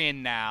year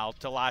in now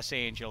to Los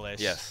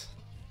Angeles. Yes.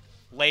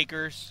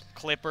 Lakers,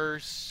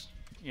 Clippers,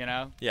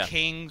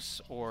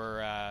 Kings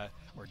or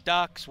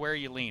Ducks. Where are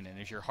you leaning?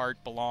 Does your heart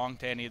belong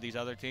to any of these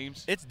other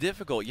teams? It's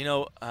difficult,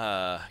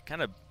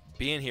 kind of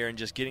being here and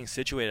just getting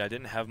situated. I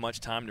didn't have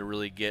much time to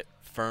really get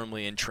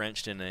firmly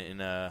entrenched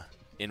in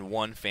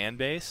one fan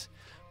base.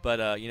 But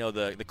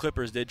the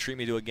Clippers did treat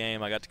me to a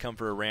game. I got to come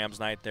for a Rams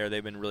night there.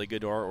 They've been really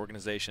good to our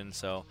organization,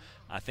 so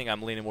I think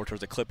I'm leaning more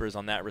towards the Clippers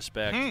on that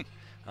respect.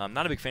 I'm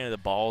not a big fan of the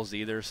Balls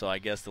either, so I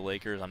guess the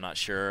Lakers, I'm not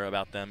sure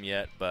about them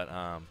yet. But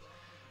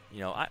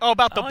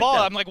about the ball.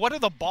 I'm like, what are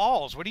the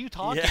balls? What are you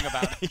talking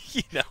about?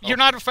 You're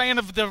not a fan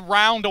of the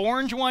round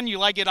orange one? You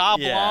like it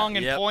oblong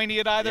and pointy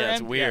at either end? Yeah,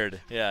 it's weird.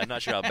 Yeah, I'm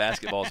not sure how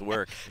basketballs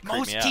work.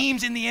 Most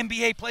teams in the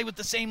NBA play with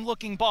the same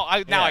looking ball.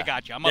 Now I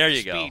got you. I'm up to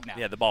speed now.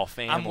 Yeah, the ball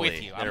family. I'm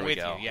with you. I'm with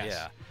you, yes.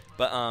 Yeah.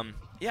 But, I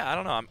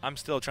don't know. I'm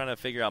still trying to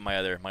figure out my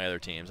other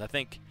teams. I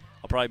think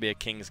I'll probably be a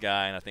Kings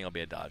guy, and I think I'll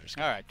be a Dodgers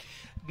guy. All right.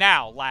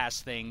 Now,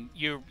 last thing.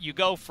 You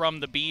go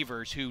from the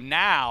Beavers, who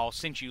now,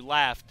 since you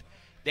left,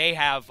 they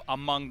have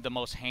among the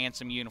most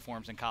handsome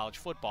uniforms in college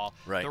football.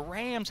 Right. The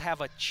Rams have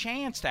a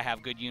chance to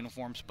have good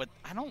uniforms, but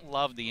I don't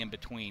love the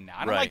in-between now.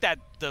 I don't like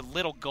the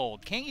little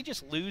gold. Can't you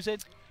just lose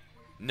it?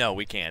 No,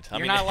 we can't.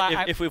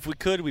 If we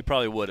could, we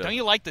probably would have. Don't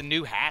you like the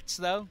new hats,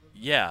 though?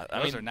 Yeah.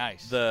 Those are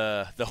nice.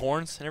 The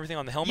horns and everything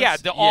on the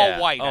helmets? Yeah, all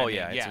white. Oh,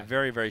 yeah. It's a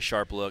very, very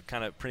sharp look,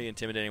 kind of pretty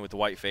intimidating with the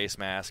white face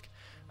mask.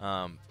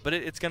 But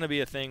it's going to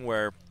be a thing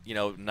where,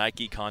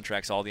 Nike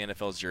contracts all the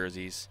NFL's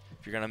jerseys.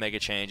 If you're going to make a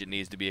change, it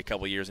needs to be a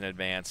couple years in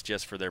advance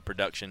just for their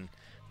production,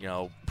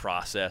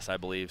 process, I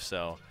believe.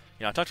 So,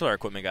 I talked to our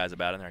equipment guys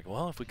about it, and they're like,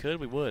 well, if we could,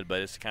 we would.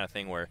 But it's the kind of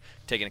thing where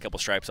taking a couple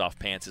stripes off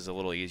pants is a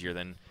little easier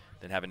than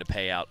having to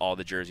pay out all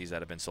the jerseys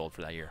that have been sold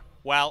for that year.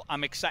 Well,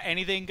 I'm excited.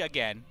 Anything,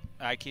 again,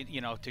 I can,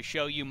 to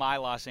show you my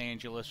Los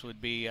Angeles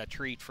would be a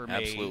treat for me.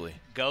 Absolutely.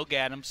 Go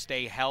get them.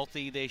 Stay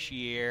healthy this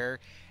year.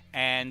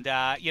 And,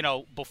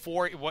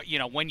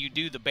 when you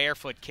do the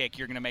barefoot kick,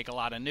 you're going to make a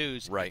lot of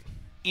news. Right.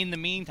 In the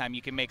meantime,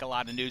 you can make a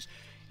lot of news.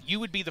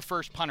 You would be the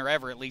first punter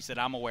ever, at least that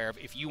I'm aware of,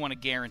 if you want to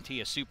guarantee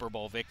a Super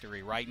Bowl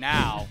victory right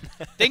now.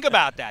 Think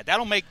about that.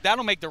 That'll make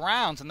the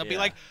rounds, and they'll be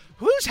like,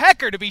 "Who's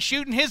Hecker to be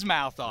shooting his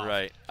mouth off?"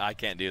 Right. I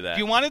can't do that. Do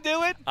you want to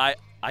do it?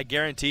 I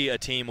guarantee a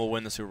team will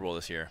win the Super Bowl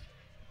this year.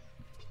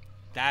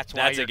 That's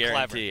why you're a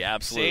guarantee. Clever.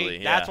 Absolutely.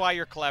 See, that's why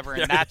you're clever,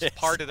 and that's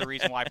part of the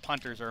reason why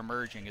punters are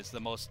emerging is the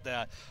most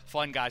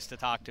fun guys to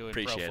talk to in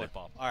pro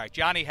football. All right,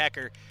 Johnny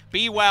Hecker,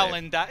 be well,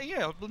 and why don't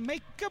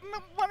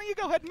you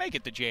go ahead and make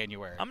it to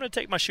January? I'm going to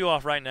take my shoe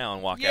off right now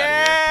and walk out of here.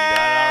 You got it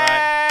all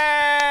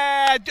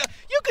right?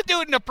 You could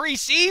do it in a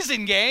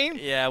preseason game.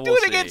 Yeah, we'll do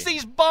it see. against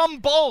these bum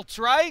Bolts,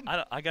 right?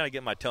 I got to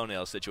get my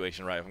toenail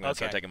situation right if I'm going to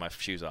start taking my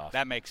shoes off.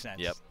 That makes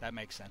sense. Yep. That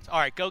makes sense. All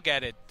right, go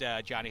get it,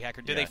 Johnny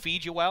Hecker. Do they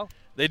feed you well?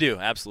 They do,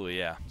 absolutely,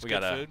 yeah. We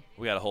got food?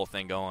 We got a whole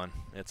thing going.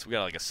 We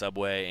got like a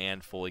Subway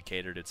and fully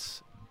catered.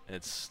 It's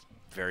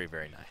very,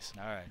 very nice.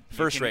 All right.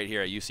 First rate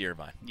here at UC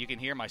Irvine. You can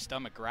hear my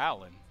stomach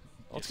growling.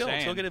 Let's go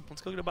get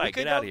a bite.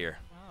 Get out of here.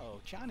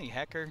 Oh, Johnny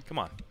Hecker. Come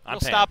on. We'll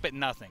stop at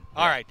nothing.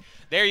 Yeah. All right.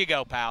 There you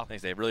go, pal.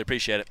 Thanks, Dave. Really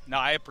appreciate it. No,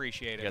 I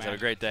appreciate it. You guys have a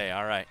great day.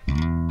 All right.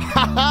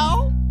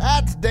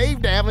 That's Dave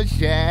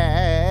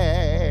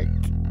Damashek.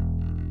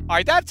 All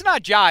right, that's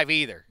not jive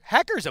either.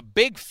 Hecker's a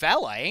big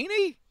fella, ain't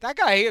he? That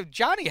guy,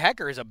 Johnny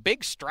Hecker, is a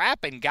big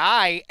strapping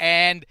guy,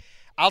 and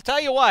I'll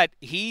tell you what,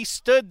 he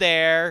stood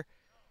there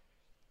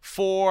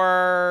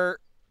for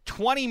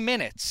 20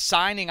 minutes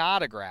signing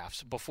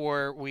autographs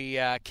before we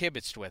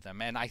kibitzed with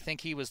him, and I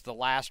think he was the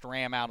last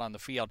Ram out on the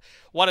field.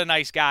 What a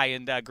nice guy,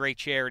 and great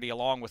charity,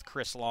 along with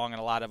Chris Long and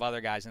a lot of other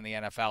guys in the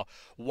NFL.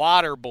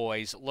 Water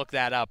Boys, look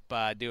that up,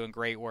 doing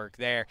great work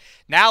there.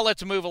 Now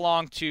let's move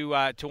along to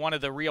one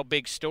of the real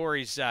big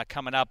stories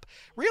coming up,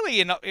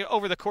 really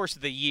over the course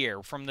of the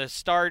year. From the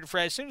start,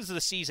 as soon as the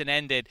season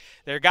ended,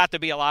 there got to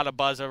be a lot of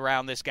buzz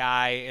around this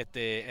guy at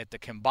the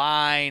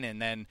Combine,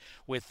 and then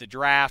with the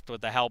draft,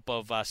 with the help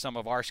of some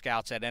of our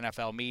scouts at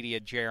NFL Media,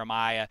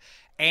 Jeremiah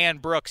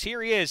and Brooks.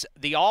 Here he is,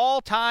 the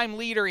all-time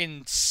leader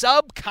in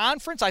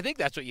sub-conference, I think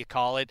that's what you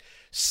call it,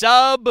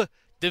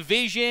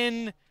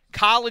 sub-division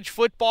college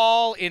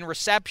football in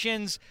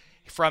receptions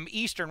from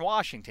Eastern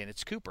Washington.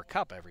 It's Cooper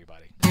Kupp,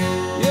 everybody.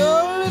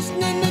 You're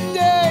listening to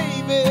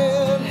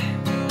David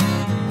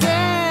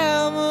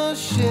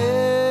Damashek.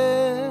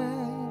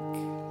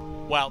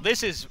 Well,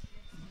 this is,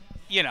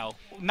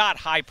 not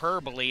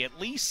hyperbole,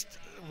 at least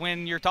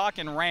when you're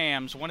talking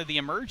Rams, one of the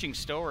emerging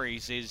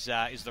stories is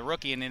the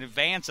rookie. And in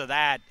advance of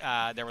that,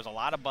 there was a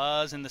lot of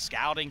buzz in the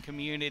scouting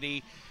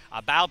community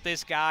about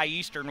this guy,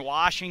 Eastern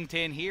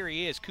Washington. Here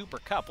he is, Cooper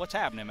Kupp. What's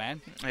happening,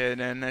 man? Hey,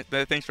 man,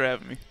 thanks for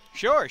having me.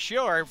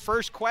 Sure.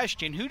 First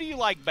question, who do you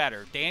like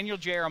better, Daniel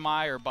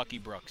Jeremiah or Bucky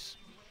Brooks?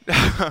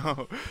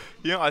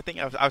 I think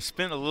I've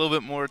spent a little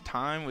bit more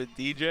time with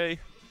DJ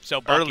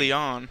early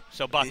on.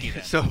 So Bucky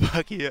then. So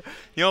Bucky,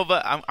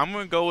 but I'm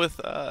going to go with,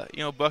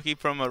 Bucky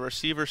from a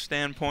receiver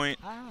standpoint.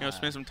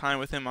 Spend some time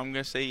with him. I'm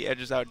going to say he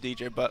edges out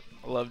DJ, but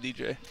I love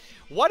DJ.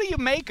 What do you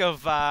make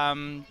of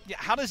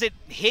how does it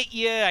hit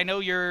you? I know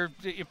you're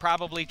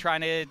probably trying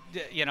to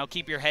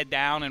keep your head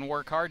down and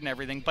work hard and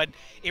everything, but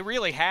it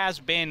really has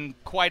been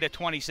quite a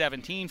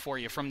 2017 for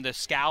you from the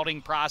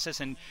scouting process,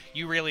 and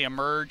you really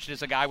emerged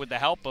as a guy with the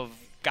help of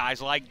guys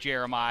like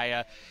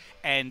Jeremiah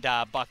and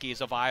Bucky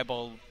is a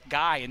viable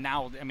guy. And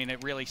now,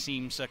 it really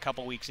seems a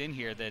couple weeks in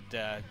here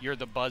that you're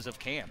the buzz of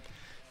camp.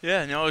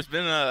 Yeah, it's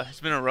been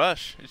a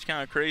rush. It's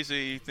kind of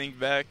crazy. Think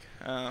back.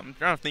 I'm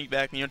trying to think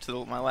back,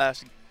 to my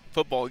last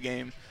football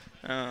game,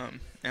 and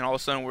all of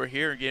a sudden we're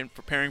here again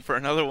preparing for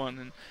another one.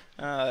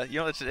 And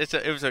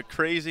it was a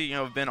crazy.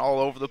 I've been all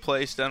over the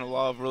place, done a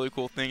lot of really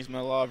cool things,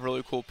 met a lot of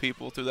really cool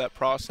people through that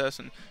process,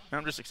 and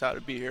I'm just excited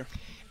to be here.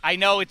 I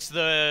know it's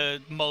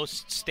the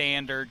most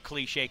standard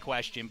cliche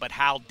question, but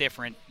how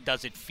different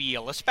does it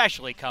feel,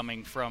 especially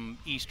coming from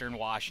Eastern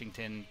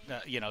Washington,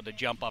 to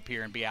jump up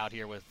here and be out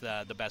here with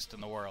the best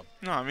in the world?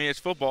 No, it's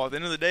football. At the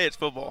end of the day, it's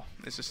football.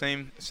 It's the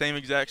same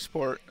exact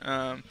sport.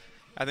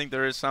 I think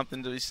there is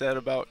something to be said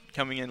about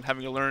coming in,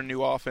 having to learn a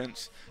new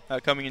offense,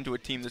 coming into a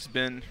team that's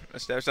been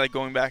established. Like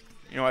going back,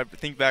 I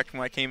think back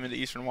when I came into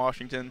Eastern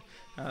Washington,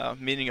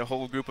 meeting a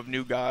whole group of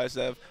new guys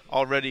that have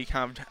already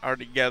kind of are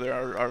together,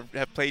 or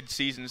have played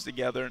seasons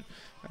together.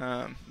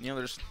 And,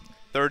 there's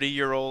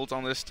 30-year-olds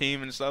on this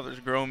team and stuff. There's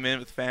grown men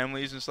with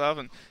families and stuff,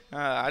 and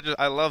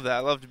I love that. I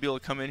love to be able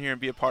to come in here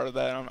and be a part of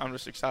that. I'm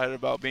just excited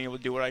about being able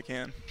to do what I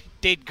can.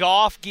 Did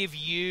Goff give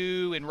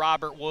you and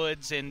Robert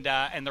Woods and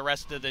the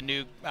rest of the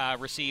new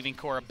receiving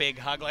core a big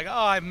hug? Like,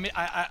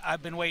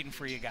 I've been waiting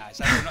for you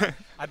guys.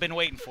 I've been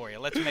waiting for you.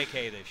 Let's make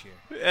hay this year.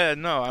 Yeah,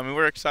 no,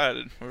 we're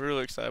excited. We're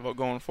really excited about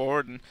going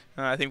forward, and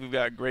I think we've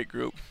got a great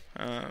group.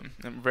 I'm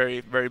very,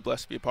 very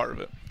blessed to be a part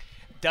of it.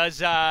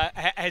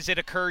 Has it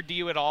occurred to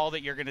you at all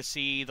that you're going to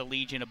see the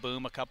Legion of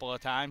Boom a couple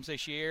of times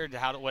this year?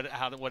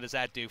 What does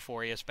that do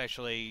for you,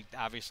 especially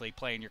obviously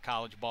playing your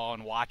college ball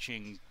and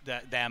watching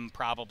them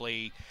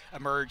probably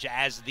emerge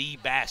as the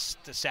best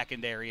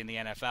secondary in the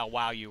NFL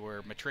while you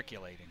were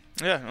matriculating?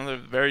 Yeah, they're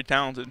very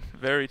talented,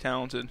 very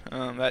talented.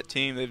 That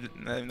team,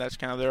 that's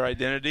kind of their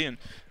identity, and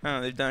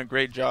they've done a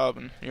great job.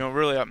 And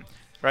really,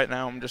 right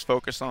now I'm just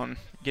focused on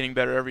getting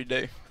better every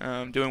day,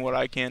 doing what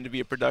I can to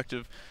be a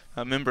productive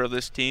member of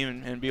this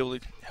team and be able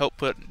to help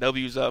put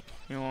W's up,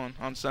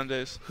 on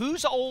Sundays.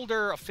 Who's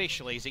older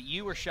officially? Is it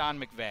you or Sean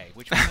McVay?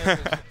 Which one is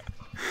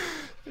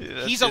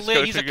it? He's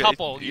a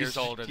couple years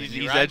older than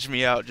you, He's right? edged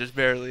me out just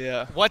barely,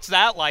 yeah. What's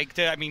that like?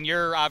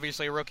 You're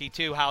obviously a rookie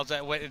too. How's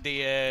that? What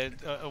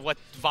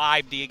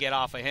vibe do you get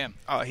off of him?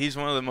 He's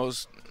one of the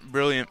most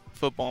brilliant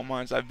football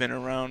minds I've been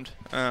around.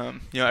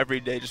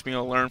 Every day just being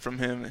able to learn from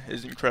him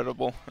is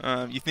incredible.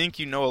 You think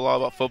you know a lot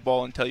about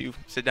football until you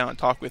sit down and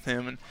talk with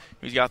him, and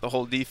he's got the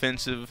whole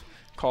defensive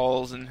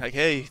calls and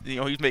he's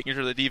making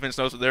sure the defense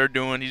knows what they're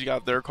doing. He's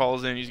got their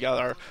calls in. He's got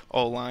our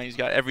O-line. He's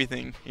got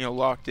everything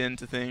locked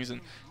into things,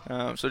 and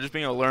so just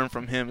being able to learn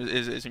from him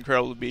is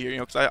incredible to be here.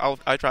 Because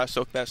I try to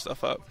soak that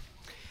stuff up.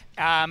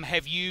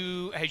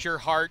 Has your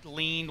heart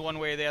leaned one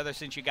way or the other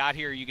since you got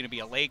here? Are you going to be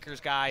a Lakers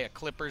guy, a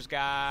Clippers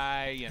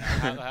guy?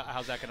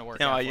 How's that going to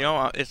work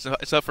out?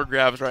 It's up for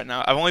grabs right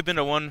now. I've only been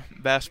to one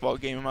basketball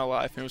game in my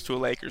life, and it was to a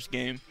Lakers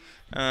game.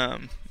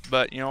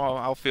 But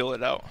I'll feel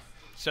it out.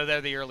 So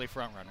they're the early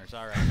front runners.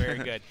 All right, very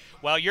good.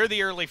 Well, you're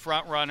the early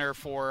front runner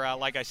for,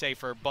 like I say,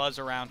 for buzz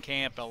around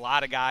camp. A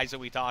lot of guys that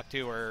we talk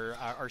to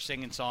are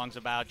singing songs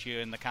about you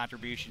and the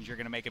contributions you're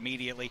going to make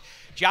immediately.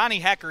 Johnny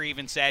Hecker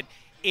even said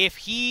if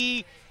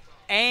he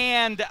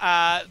and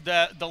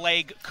the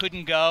leg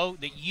couldn't go,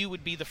 that you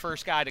would be the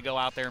first guy to go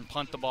out there and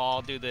punt the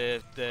ball, do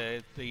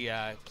the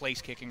place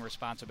kicking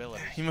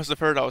responsibility. He must have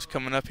heard I was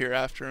coming up here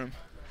after him.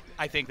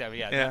 I think that,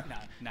 yeah.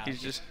 No,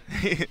 he's just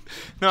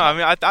no.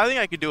 I think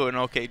I could do an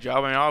okay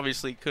job.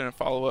 Obviously couldn't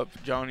follow up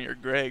Johnny or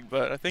Greg,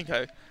 but I think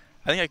I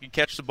could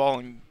catch the ball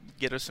and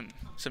get us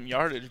some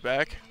yardage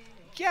back.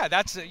 Yeah,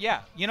 that's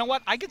yeah. You know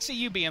what? I could see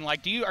you being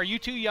like, are you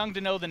too young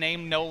to know the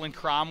name Nolan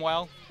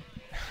Cromwell?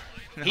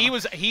 No. He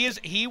was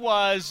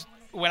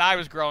when I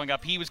was growing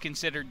up, he was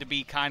considered to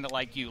be kind of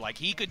like you. Like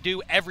he could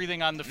do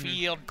everything on the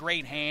field,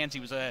 great hands. He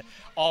was a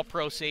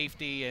all-pro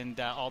safety and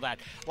all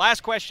that.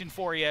 Last question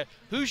for you.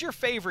 Who's your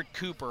favorite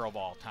Cooper of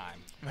all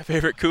time? My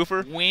favorite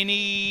Cooper?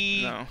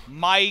 Winnie, no.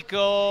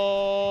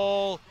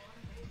 Michael,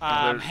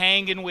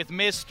 hanging with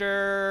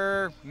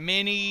Mr.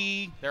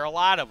 Minnie. There are a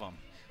lot of them.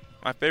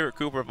 My favorite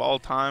Cooper of all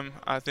time,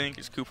 I think,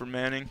 is Cooper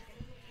Manning.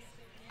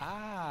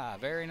 Ah,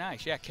 very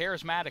nice. Yeah,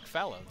 charismatic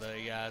fellow,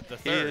 the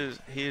third.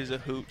 He is a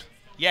hoot.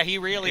 Yeah, he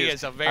really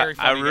is a very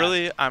funny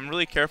guy. I'm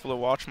really careful to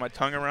watch my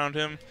tongue around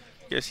him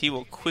because he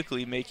will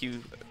quickly make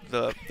you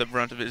the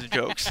brunt of his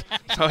jokes.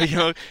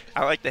 So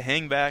I like to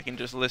hang back and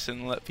just listen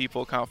and let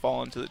people kind of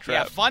fall into the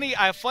trap.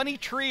 Yeah, a funny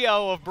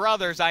trio of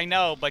brothers, I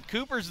know, but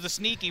Cooper's the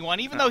sneaky one.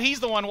 Even though he's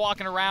the one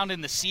walking around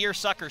in the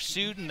seersucker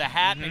suit and the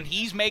hat, and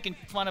he's making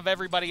fun of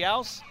everybody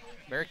else.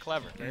 Very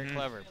clever, very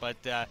clever.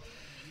 But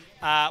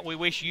we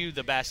wish you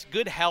the best.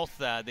 Good health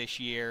this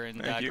year,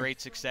 and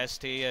great success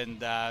to you.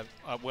 And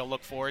we'll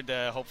look forward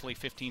to hopefully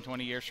 15,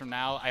 20 years from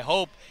now. I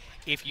hope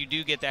if you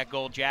do get that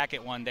gold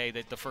jacket one day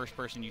that the first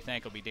person you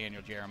think will be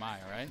Daniel Jeremiah,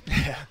 right?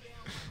 Yeah.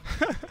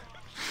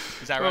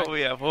 Is that right? Well,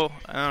 yeah. Well,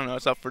 I don't know.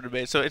 It's up for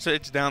debate. So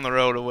it's down the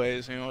road a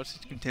ways. It's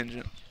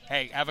contingent.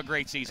 Hey, have a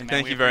great season, man.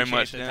 Thank you very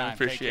much, Dan.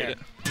 Appreciate it.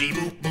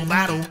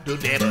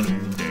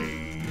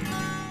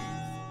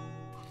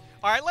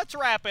 All right, let's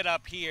wrap it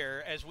up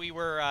here. As we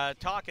were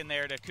talking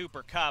there to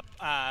Cooper Kupp,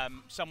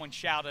 someone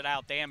shouted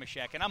out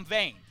Damashek, and I'm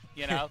vain,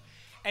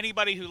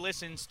 Anybody who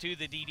listens to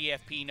the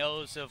DDFP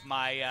knows of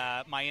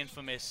my my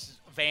infamous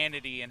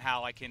vanity and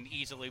how I can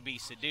easily be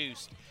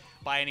seduced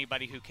by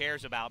anybody who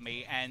cares about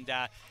me. And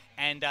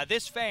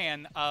this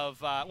fan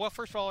of well,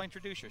 first of all,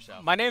 introduce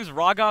yourself. My name's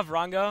Raghav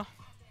Ranga,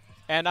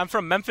 and I'm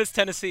from Memphis,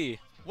 Tennessee.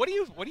 What do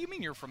you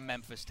mean you're from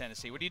Memphis,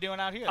 Tennessee? What are you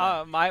doing out here?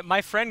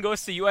 My friend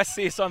goes to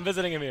USC, so I'm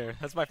visiting him here.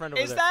 That's my friend over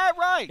there. Is that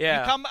right? Yeah.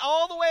 You come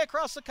all the way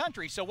across the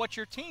country. So what's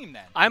your team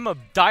then? I'm a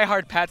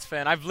diehard Pats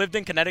fan. I've lived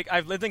in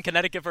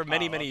Connecticut for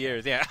many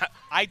years. Yeah.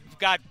 I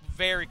got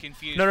very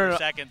confused for a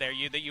second there.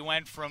 You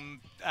went from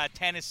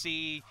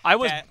Tennessee. I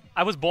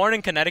was born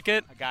in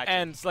Connecticut. I got you.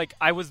 And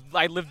I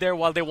lived there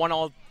while they won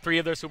all 3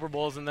 of their Super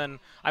Bowls, and then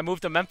I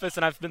moved to Memphis,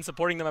 and I've been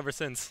supporting them ever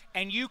since.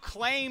 And you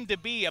claim to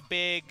be a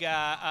big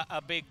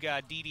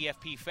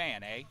DDFP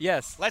fan, eh?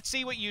 Yes. Let's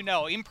see what you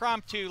know.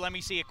 Impromptu. Let me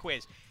see a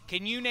quiz.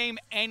 Can you name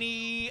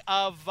any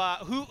of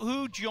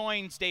who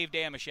joins Dave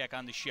Damashek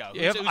on the show?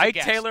 You have Ike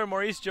Taylor,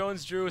 Maurice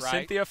Jones-Drew, right.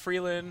 Cynthia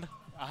Freeland.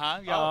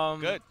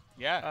 Good.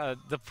 Yeah.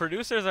 The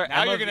producers are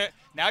now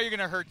you're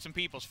gonna hurt some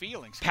people's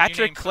feelings.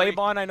 Patrick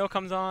Claybon, I know,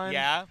 comes on.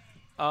 Yeah.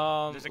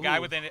 There's a guy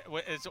within it.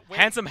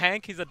 Handsome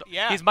Hank. He's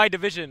my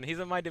division. He's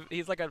a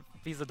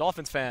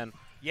Dolphins fan.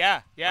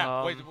 Yeah.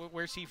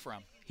 Where's he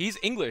from? He's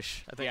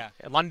English, I think. Yeah.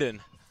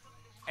 London.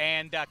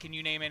 And can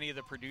you name any of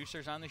the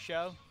producers on the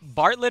show?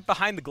 Bartlett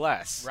behind the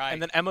glass. Right.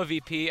 And then Emma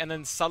VP, and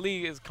then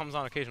Sully comes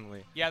on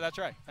occasionally. Yeah, that's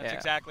right. That's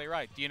exactly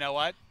right. Do you know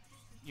what?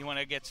 You want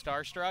to get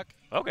starstruck?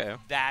 Okay.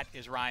 That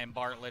is Ryan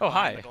Bartlett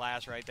behind the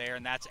glass right there,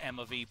 and that's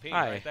Emma VP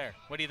hi. Right there.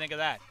 What do you think of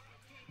that?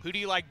 Who do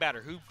you like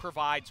better? Who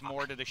provides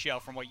more to the show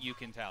from what you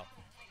can tell?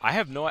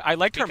 I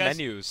liked her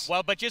menus.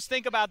 Well, but just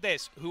think about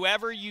this.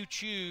 Whoever you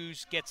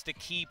choose gets to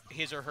keep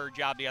his or her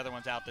job. The other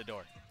one's out the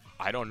door.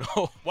 I don't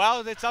know.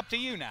 Well, it's up to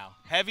you now.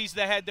 Heavy's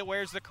the head that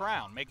wears the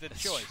crown. Make the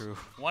That's choice. True.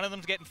 One of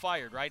them's getting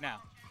fired right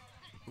now.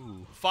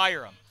 Ooh.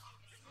 Fire him.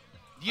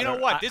 You know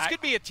what? This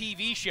could be a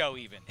TV show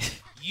even.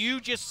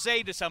 You just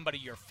say to somebody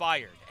you're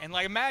fired. And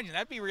imagine,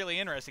 that'd be really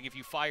interesting if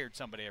you fired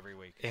somebody every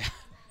week.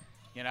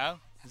 Yeah.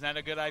 Isn't that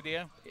a good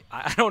idea?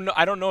 I don't know.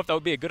 I don't know if that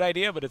would be a good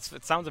idea, but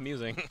it sounds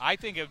amusing. I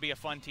think it would be a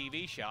fun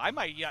TV show. I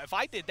might, if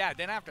I did that,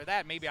 then after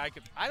that, maybe I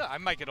could. I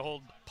might get a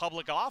whole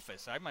public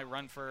office. I might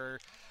run for,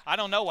 I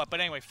don't know what,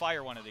 but anyway,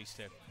 fire one of these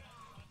two.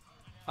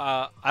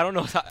 I don't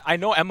know. I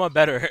know Emma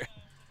better.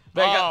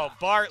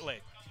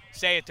 Bartlett.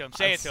 Say it to him.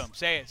 Say it to him.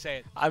 Say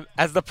it.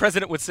 As the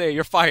president would say,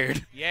 you're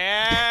fired.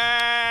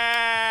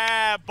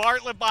 Yeah.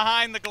 Bartlett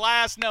behind the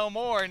glass no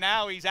more.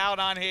 Now he's out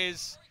on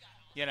his,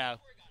 Raghav.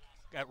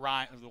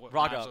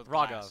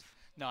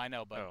 No, I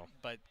know,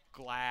 but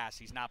glass.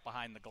 He's not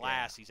behind the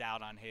glass. Yeah. He's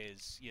out on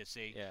his. You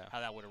see how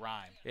that would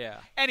rhyme. Yeah.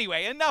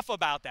 Anyway, enough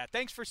about that.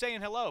 Thanks for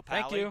saying hello,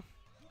 Pally. Thank you.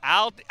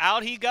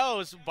 Out he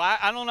goes.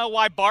 I don't know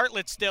why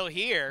Bartlett's still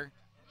here.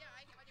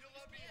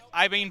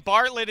 I mean,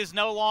 Bartlett is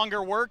no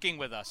longer working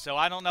with us, so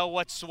I don't know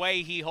what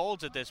sway he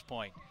holds at this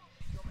point.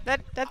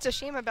 That's a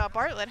shame about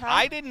Bartlett, huh?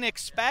 I didn't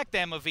expect,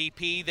 Emma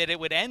VP, that it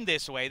would end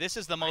this way. This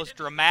is the most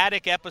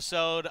dramatic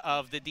episode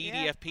of the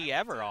DDFP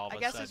ever, all of a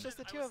sudden. I guess it's just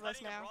the two of us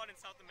now. in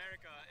South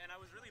America, and I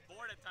was really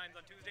bored at times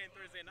on Tuesday and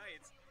Thursday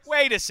nights.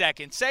 Wait a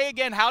second. Say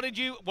again, how did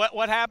you –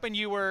 what happened?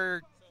 You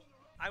were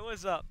 – I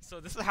was so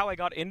this is how I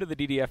got into the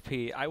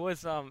DDFP. I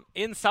was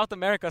in South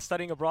America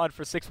studying abroad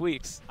for 6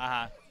 weeks.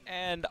 Uh-huh.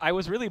 And I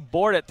was really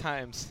bored at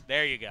times.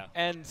 There you go.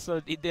 And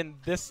so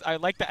I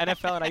like the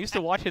NFL, and I used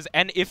to watch his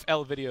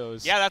NFL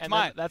videos. Yeah, that's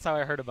mine. That's how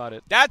I heard about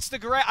it.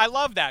 I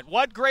love that.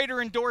 What greater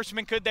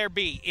endorsement could there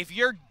be? If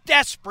you're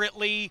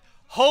desperately,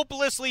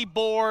 hopelessly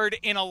bored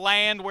in a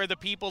land where the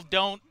people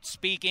don't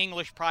speak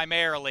English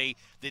primarily,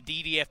 the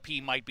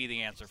DDFP might be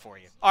the answer for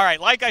you. All right,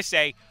 like I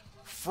say,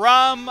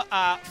 from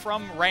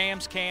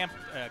Rams camp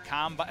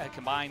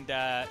combined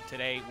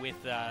today with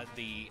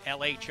the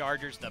LA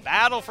Chargers, the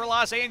battle for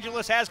Los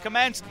Angeles has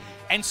commenced,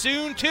 and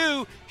soon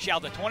too shall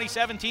the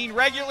 2017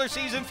 regular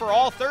season for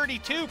all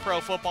 32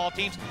 pro football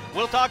teams.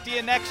 We'll talk to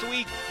you next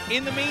week.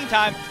 In the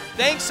meantime,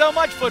 thanks so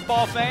much,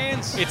 football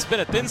fans. It's been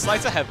a thin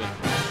slice of heaven.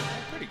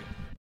 Pretty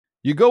good.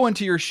 You go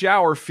into your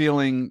shower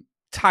feeling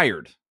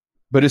tired,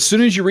 but as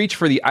soon as you reach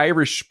for the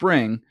Irish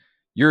Spring,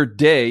 your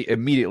day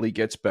immediately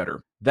gets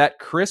better. That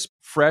crisp,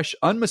 fresh,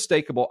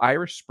 unmistakable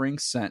Irish Spring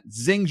scent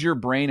zings your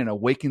brain and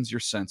awakens your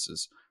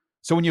senses.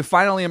 So when you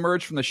finally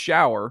emerge from the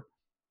shower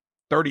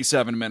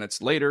 37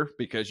 minutes later,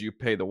 because you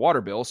pay the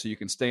water bill so you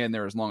can stay in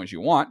there as long as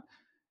you want,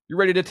 you're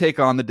ready to take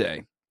on the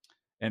day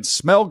and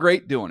smell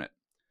great doing it.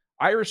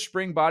 Irish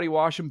Spring Body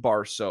Wash and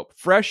Bar Soap.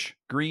 Fresh,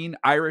 green,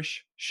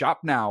 Irish. Shop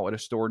now at a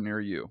store near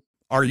you.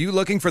 Are you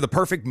looking for the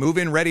perfect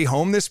move-in ready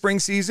home this spring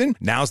season?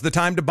 Now's the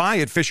time to buy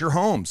at Fisher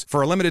Homes.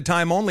 For a limited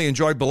time only,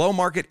 enjoy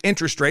below-market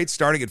interest rates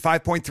starting at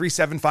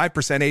 5.375%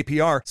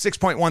 APR,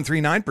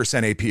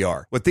 6.139%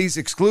 APR. With these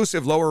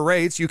exclusive lower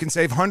rates, you can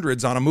save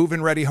hundreds on a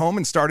move-in ready home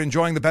and start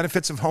enjoying the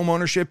benefits of home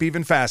ownership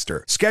even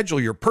faster.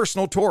 Schedule your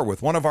personal tour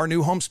with one of our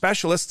new home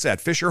specialists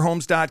at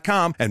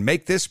FisherHomes.com and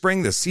make this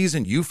spring the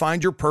season you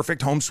find your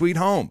perfect home sweet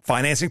home.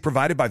 Financing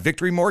provided by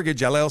Victory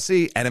Mortgage,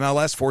 LLC,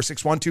 NMLS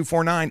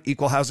 461249,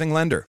 Equal Housing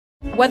Lender.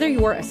 Whether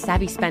you're a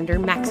savvy spender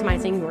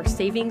maximizing your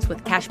savings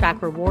with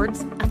cashback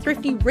rewards, a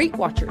thrifty rate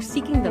watcher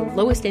seeking the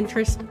lowest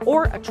interest,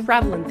 or a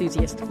travel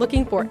enthusiast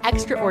looking for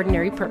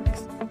extraordinary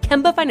perks,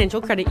 Kemba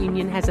Financial Credit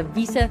Union has a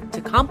visa to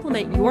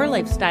complement your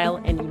lifestyle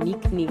and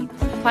unique needs.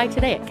 Apply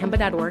today at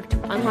Kemba.org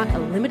to unlock a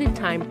limited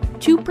time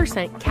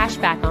 2% cash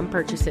back on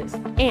purchases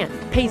and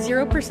pay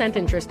 0%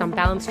 interest on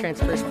balance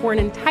transfers for an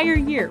entire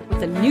year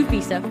with a new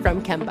visa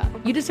from Kemba.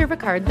 You deserve a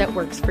card that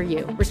works for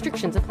you.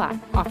 Restrictions apply.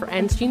 Offer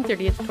ends June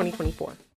 30th, 2024.